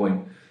fucking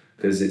point.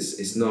 Because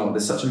it's not,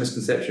 there's such a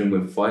misconception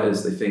with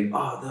fighters. They think,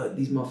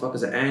 these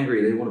motherfuckers are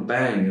angry, they want to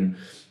bang. And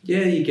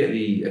yeah, you get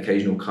the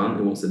occasional cunt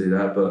who wants to do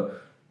that,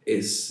 but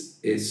it's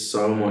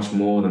so much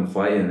more than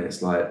fighting.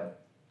 It's like,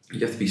 you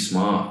have to be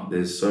smart.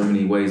 There's so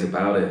many ways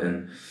about it.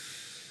 And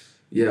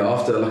yeah,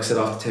 after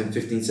 10,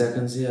 15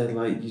 seconds, yeah,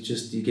 like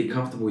you get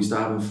comfortable, you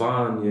start having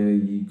fun.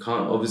 You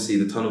can't, obviously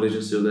the tunnel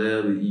vision's still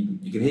there, but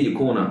you can hear your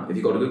corner. If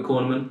you've got a good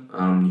cornerman,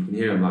 you can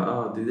hear him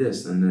like, do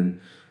this. And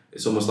then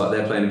it's almost like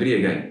they're playing a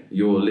video game.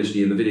 You're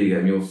literally in the video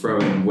game. You're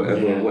throwing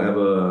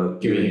whatever.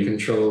 Giving you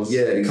controls.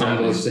 Yeah,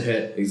 exactly. Combos to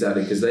hit.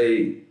 Exactly, because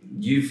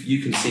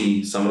you can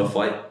see some of the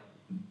fight,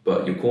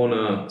 but your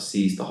corner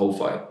sees the whole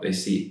fight. They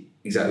see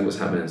exactly what's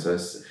happening. So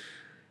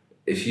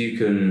if you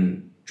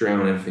can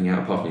drown everything out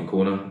apart from your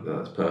corner,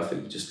 that's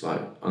perfect. Just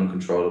like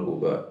uncontrollable.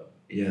 But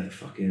yeah,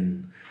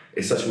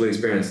 it's such a weird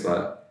experience.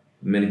 Like,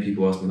 many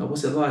people ask me, like,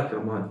 what's it like?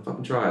 And I'm like,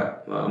 fucking try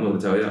it. Like, I'm not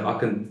gonna tell you. I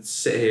can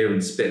sit here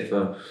and spit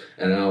for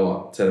an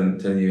hour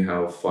telling you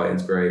how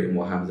fighting's great and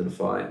what happens in a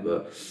fight,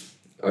 but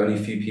only a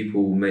few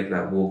people make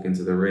that walk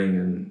into the ring,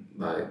 and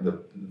like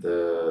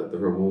the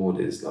reward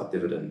is like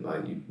dividend.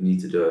 Like, you need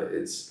to do it.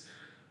 It's,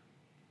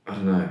 I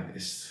don't know,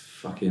 it's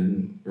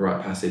fucking rite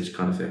of passage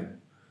kind of thing.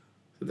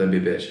 So don't be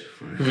a bitch.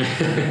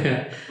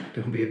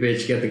 Don't be a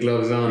bitch, get the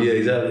gloves on. Yeah,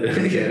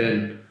 exactly. Get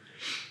in.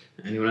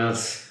 Anyone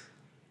else?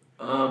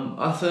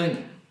 I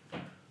think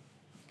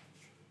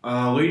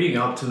leading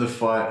up to the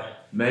fight,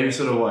 maybe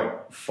sort of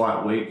like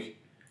fight week,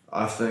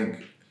 I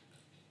find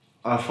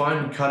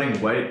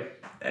cutting weight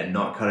and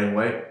not cutting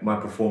weight, my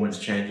performance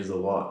changes a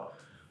lot.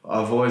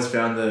 I've always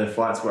found the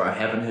fights where I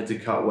haven't had to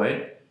cut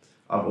weight,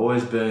 I've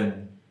always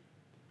been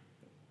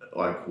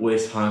like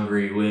less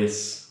hungry,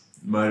 less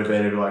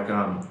motivated. Like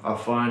I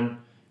find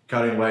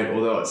cutting weight,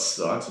 although it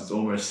sucks, it's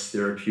almost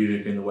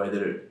therapeutic in the way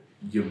that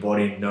your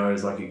body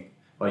knows like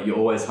you're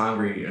always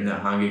hungry, and that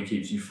hunger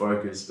keeps you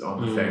focused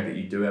on the fact that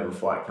you do have a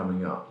fight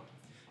coming up,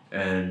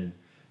 and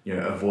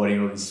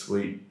avoiding all these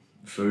sweet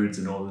foods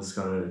and all this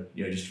kind of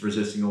just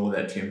resisting all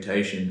that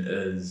temptation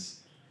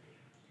is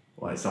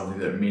like something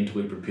that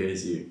mentally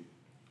prepares you.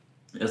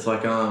 It's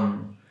like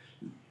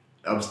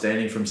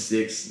abstaining from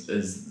sex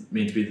is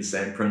meant to be the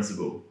same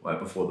principle. Like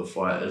before the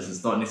fight,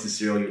 it's not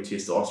necessarily your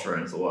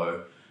testosterone's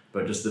low,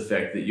 but just the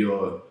fact that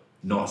you're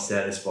not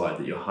satisfied,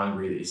 that you're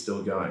hungry, that you're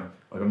still going.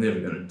 Like, I'm never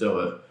going to do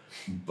it,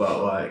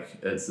 but like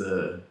it's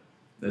the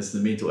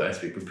mental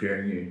aspect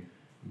preparing you.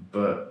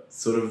 But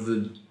sort of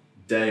the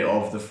day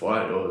of the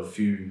fight, or a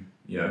few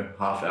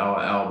half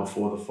hour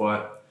before the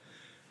fight,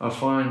 I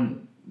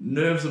find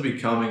nerves will be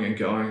coming and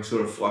going,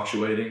 sort of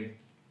fluctuating.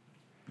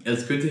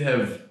 It's good to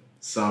have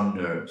some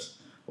nerves.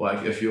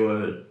 Like, if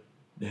you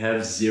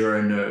have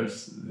zero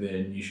nerves,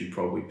 then you should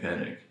probably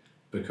panic,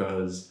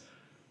 because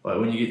like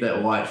when you get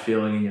that light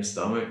feeling in your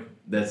stomach,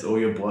 that's all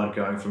your blood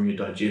going from your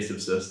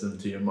digestive system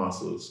to your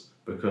muscles,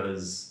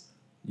 because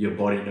your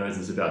body knows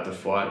it's about to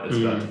fight, it's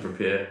about to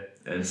prepare,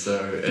 and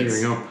so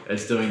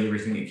it's doing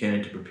everything it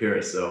can to prepare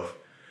itself.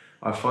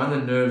 I find the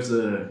nerves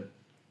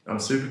I'm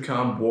super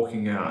calm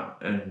walking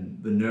out, and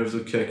the nerves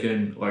will kick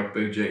in, like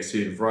Big Jake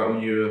said, right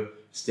when you're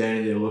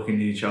standing there looking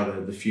at each other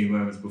the few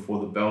moments before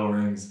the bell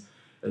rings,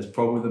 is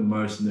probably the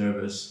most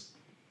nervous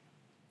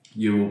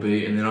you will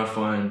be. And then I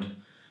find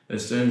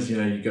as soon as,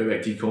 you go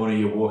back to your corner,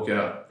 you walk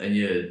out and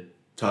you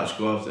touch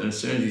gloves, and as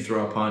soon as you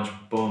throw a punch,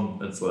 boom,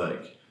 it's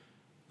like,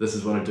 this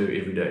is what I do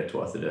every day,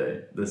 twice a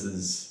day. This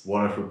is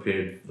what I've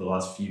prepared for the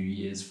last few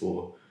years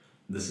for.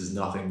 This is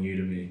nothing new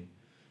to me.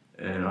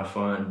 And I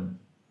find,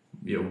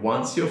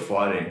 once you're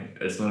fighting,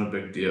 it's not a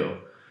big deal.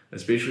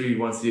 Especially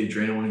once the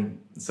adrenaline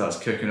starts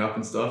kicking up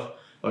and stuff.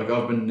 Like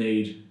I've been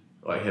kneed,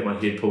 had my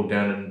head pulled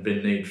down and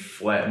been kneed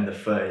flat in the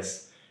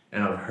face,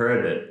 and I've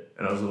heard it,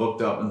 and I was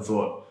looked up and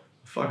thought,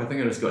 fuck, I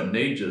think I just got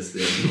kneed just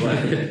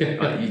then.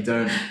 Like you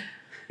don't,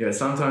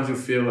 sometimes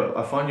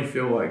I find you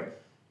feel like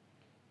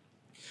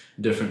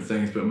different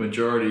things, but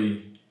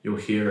majority you'll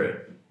hear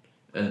it.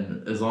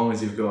 And as long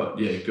as you've got,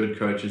 good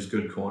coaches,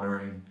 good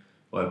cornering,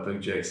 like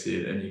Big Jack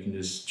said, and you can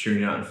just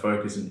tune out and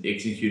focus and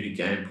execute a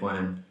game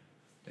plan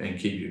and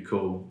keep you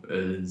cool,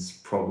 is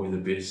probably the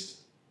best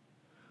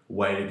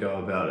way to go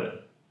about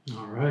it.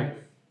 All right.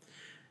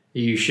 Are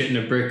you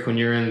shitting a brick when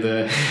you're in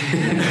the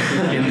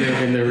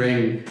in the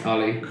ring,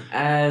 Ollie?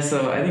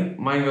 So I think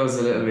mine goes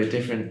a little bit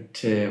different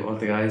to what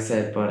the guy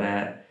said,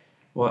 but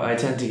what I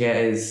tend to get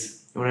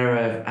is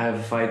whenever I have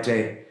a fight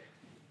day,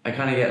 I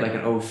kind of get like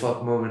an oh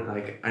fuck moment,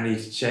 like I need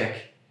to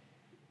check,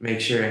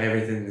 make sure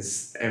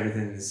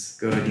everything's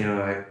good,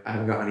 I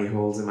haven't got any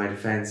holes in my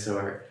defense,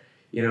 or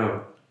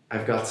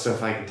I've got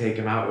stuff I can take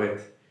him out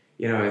with.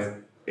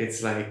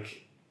 It's like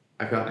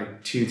I've got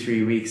like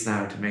 2-3 weeks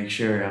now to make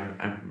sure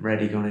I'm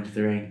ready going into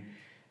the ring.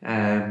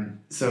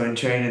 So in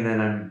training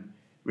then I'm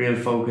real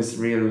focused,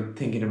 real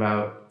thinking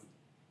about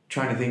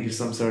trying to think of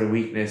some sort of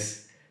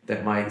weakness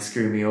that might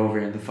screw me over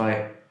in the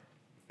fight.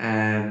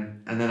 And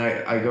then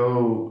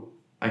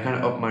I kind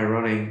of up my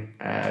running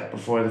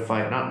before the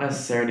fight, not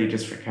necessarily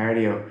just for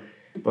cardio,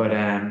 but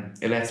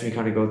it lets me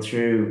kind of go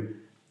through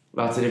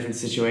lots of different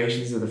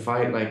situations of the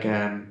fight, like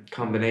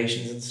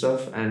combinations and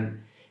stuff.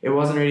 And it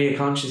wasn't really a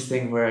conscious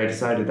thing where I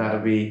decided that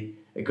would be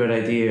a good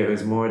idea. It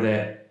was more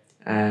that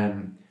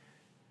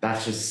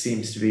that just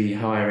seems to be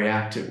how I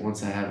react to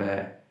once I have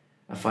a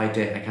fight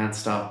day. I can't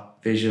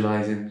stop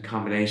visualizing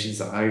combinations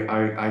that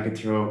I could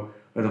throw,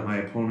 or that my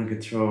opponent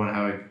could throw, and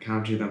how I could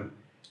counter them.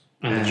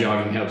 And the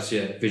jogging helps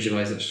you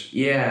visualize it.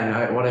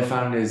 Yeah, and what I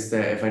found is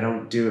that if I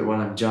don't do it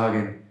while I'm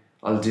jogging,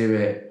 I'll do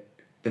it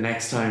the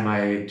next time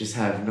I just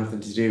have nothing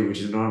to do, which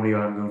is normally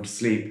when I'm going to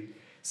sleep.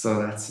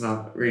 So that's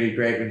not really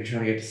great when you're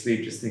trying to get to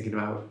sleep just thinking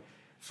about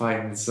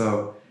fighting.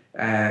 So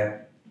I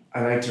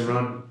like to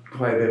run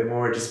quite a bit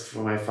more just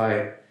before my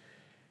fight.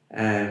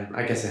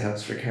 I guess it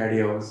helps for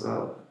cardio as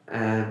well.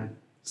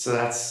 So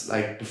that's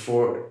like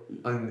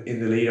in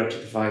the lead up to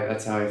the fight,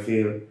 that's how I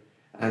feel.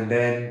 And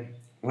then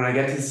when I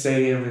get to the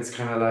stadium, it's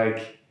kind of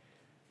like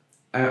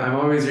I'm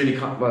always really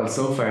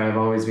so far I've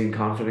always been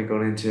confident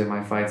going into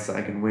my fights that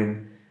I can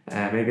win.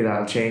 Maybe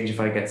that'll change if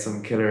I get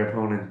some killer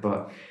opponent,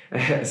 but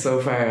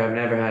so far I've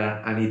never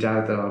had any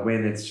doubt that I'll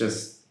win. It's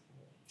just,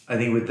 I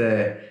think with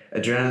the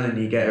adrenaline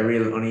you get a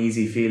real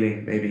uneasy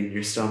feeling maybe in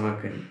your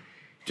stomach, and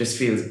just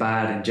feels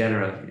bad in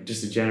general,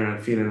 just a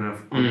general feeling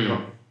of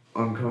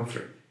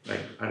uncomfort.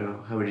 Like, I don't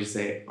know, how would you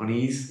say it?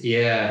 Unease?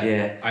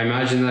 Yeah. I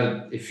imagine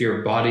that if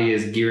your body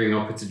is gearing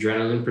up its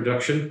adrenaline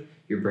production,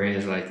 your brain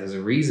is like, there's a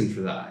reason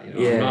for that.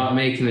 I'm not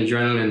making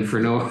adrenaline for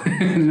no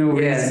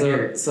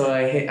reason. So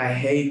I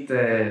hate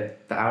the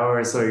hour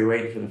or so you're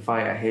waiting for the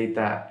fight. I hate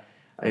that.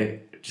 I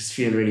just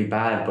feel really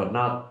bad, but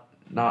not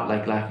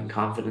like lacking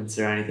confidence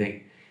or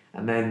anything.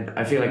 And then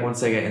I feel like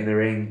once I get in the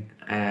ring,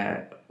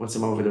 once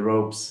I'm over the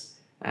ropes,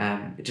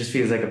 it just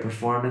feels like a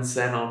performance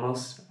then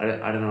almost. I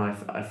don't know,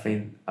 I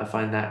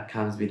find that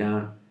calms me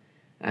down.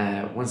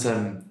 Once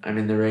I'm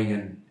in the ring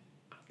and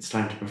it's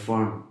time to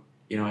perform,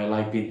 I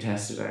like being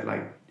tested. I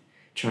like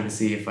trying to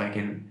see if I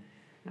can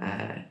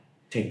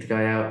take the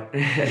guy out.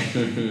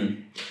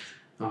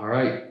 All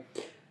right.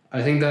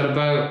 I think that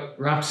about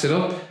wraps it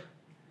up.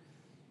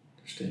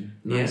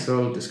 Nice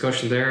little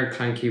discussion there.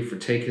 Thank you for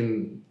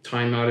taking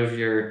time out of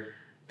your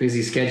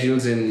busy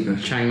schedules in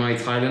Chiang Mai,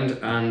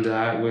 Thailand,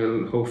 and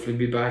we'll hopefully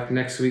be back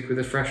next week with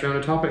a fresh round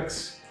of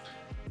topics.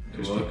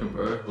 You're welcome,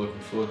 bro.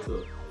 Looking forward to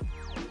it.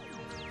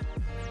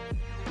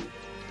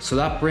 So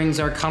that brings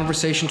our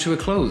conversation to a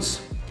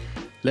close.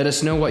 Let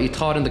us know what you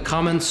thought in the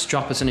comments.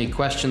 Drop us any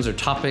questions or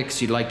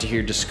topics you'd like to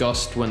hear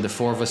discussed when the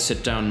four of us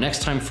sit down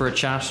next time for a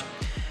chat.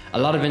 A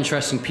lot of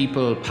interesting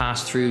people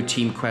pass through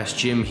Team Quest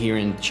Gym here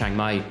in Chiang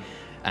Mai,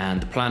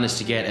 and the plan is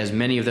to get as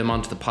many of them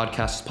onto the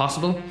podcast as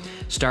possible,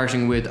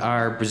 starting with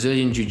our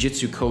Brazilian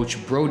Jiu-Jitsu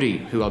coach Brody,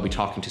 who I'll be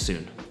talking to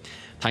soon.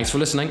 Thanks for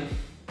listening.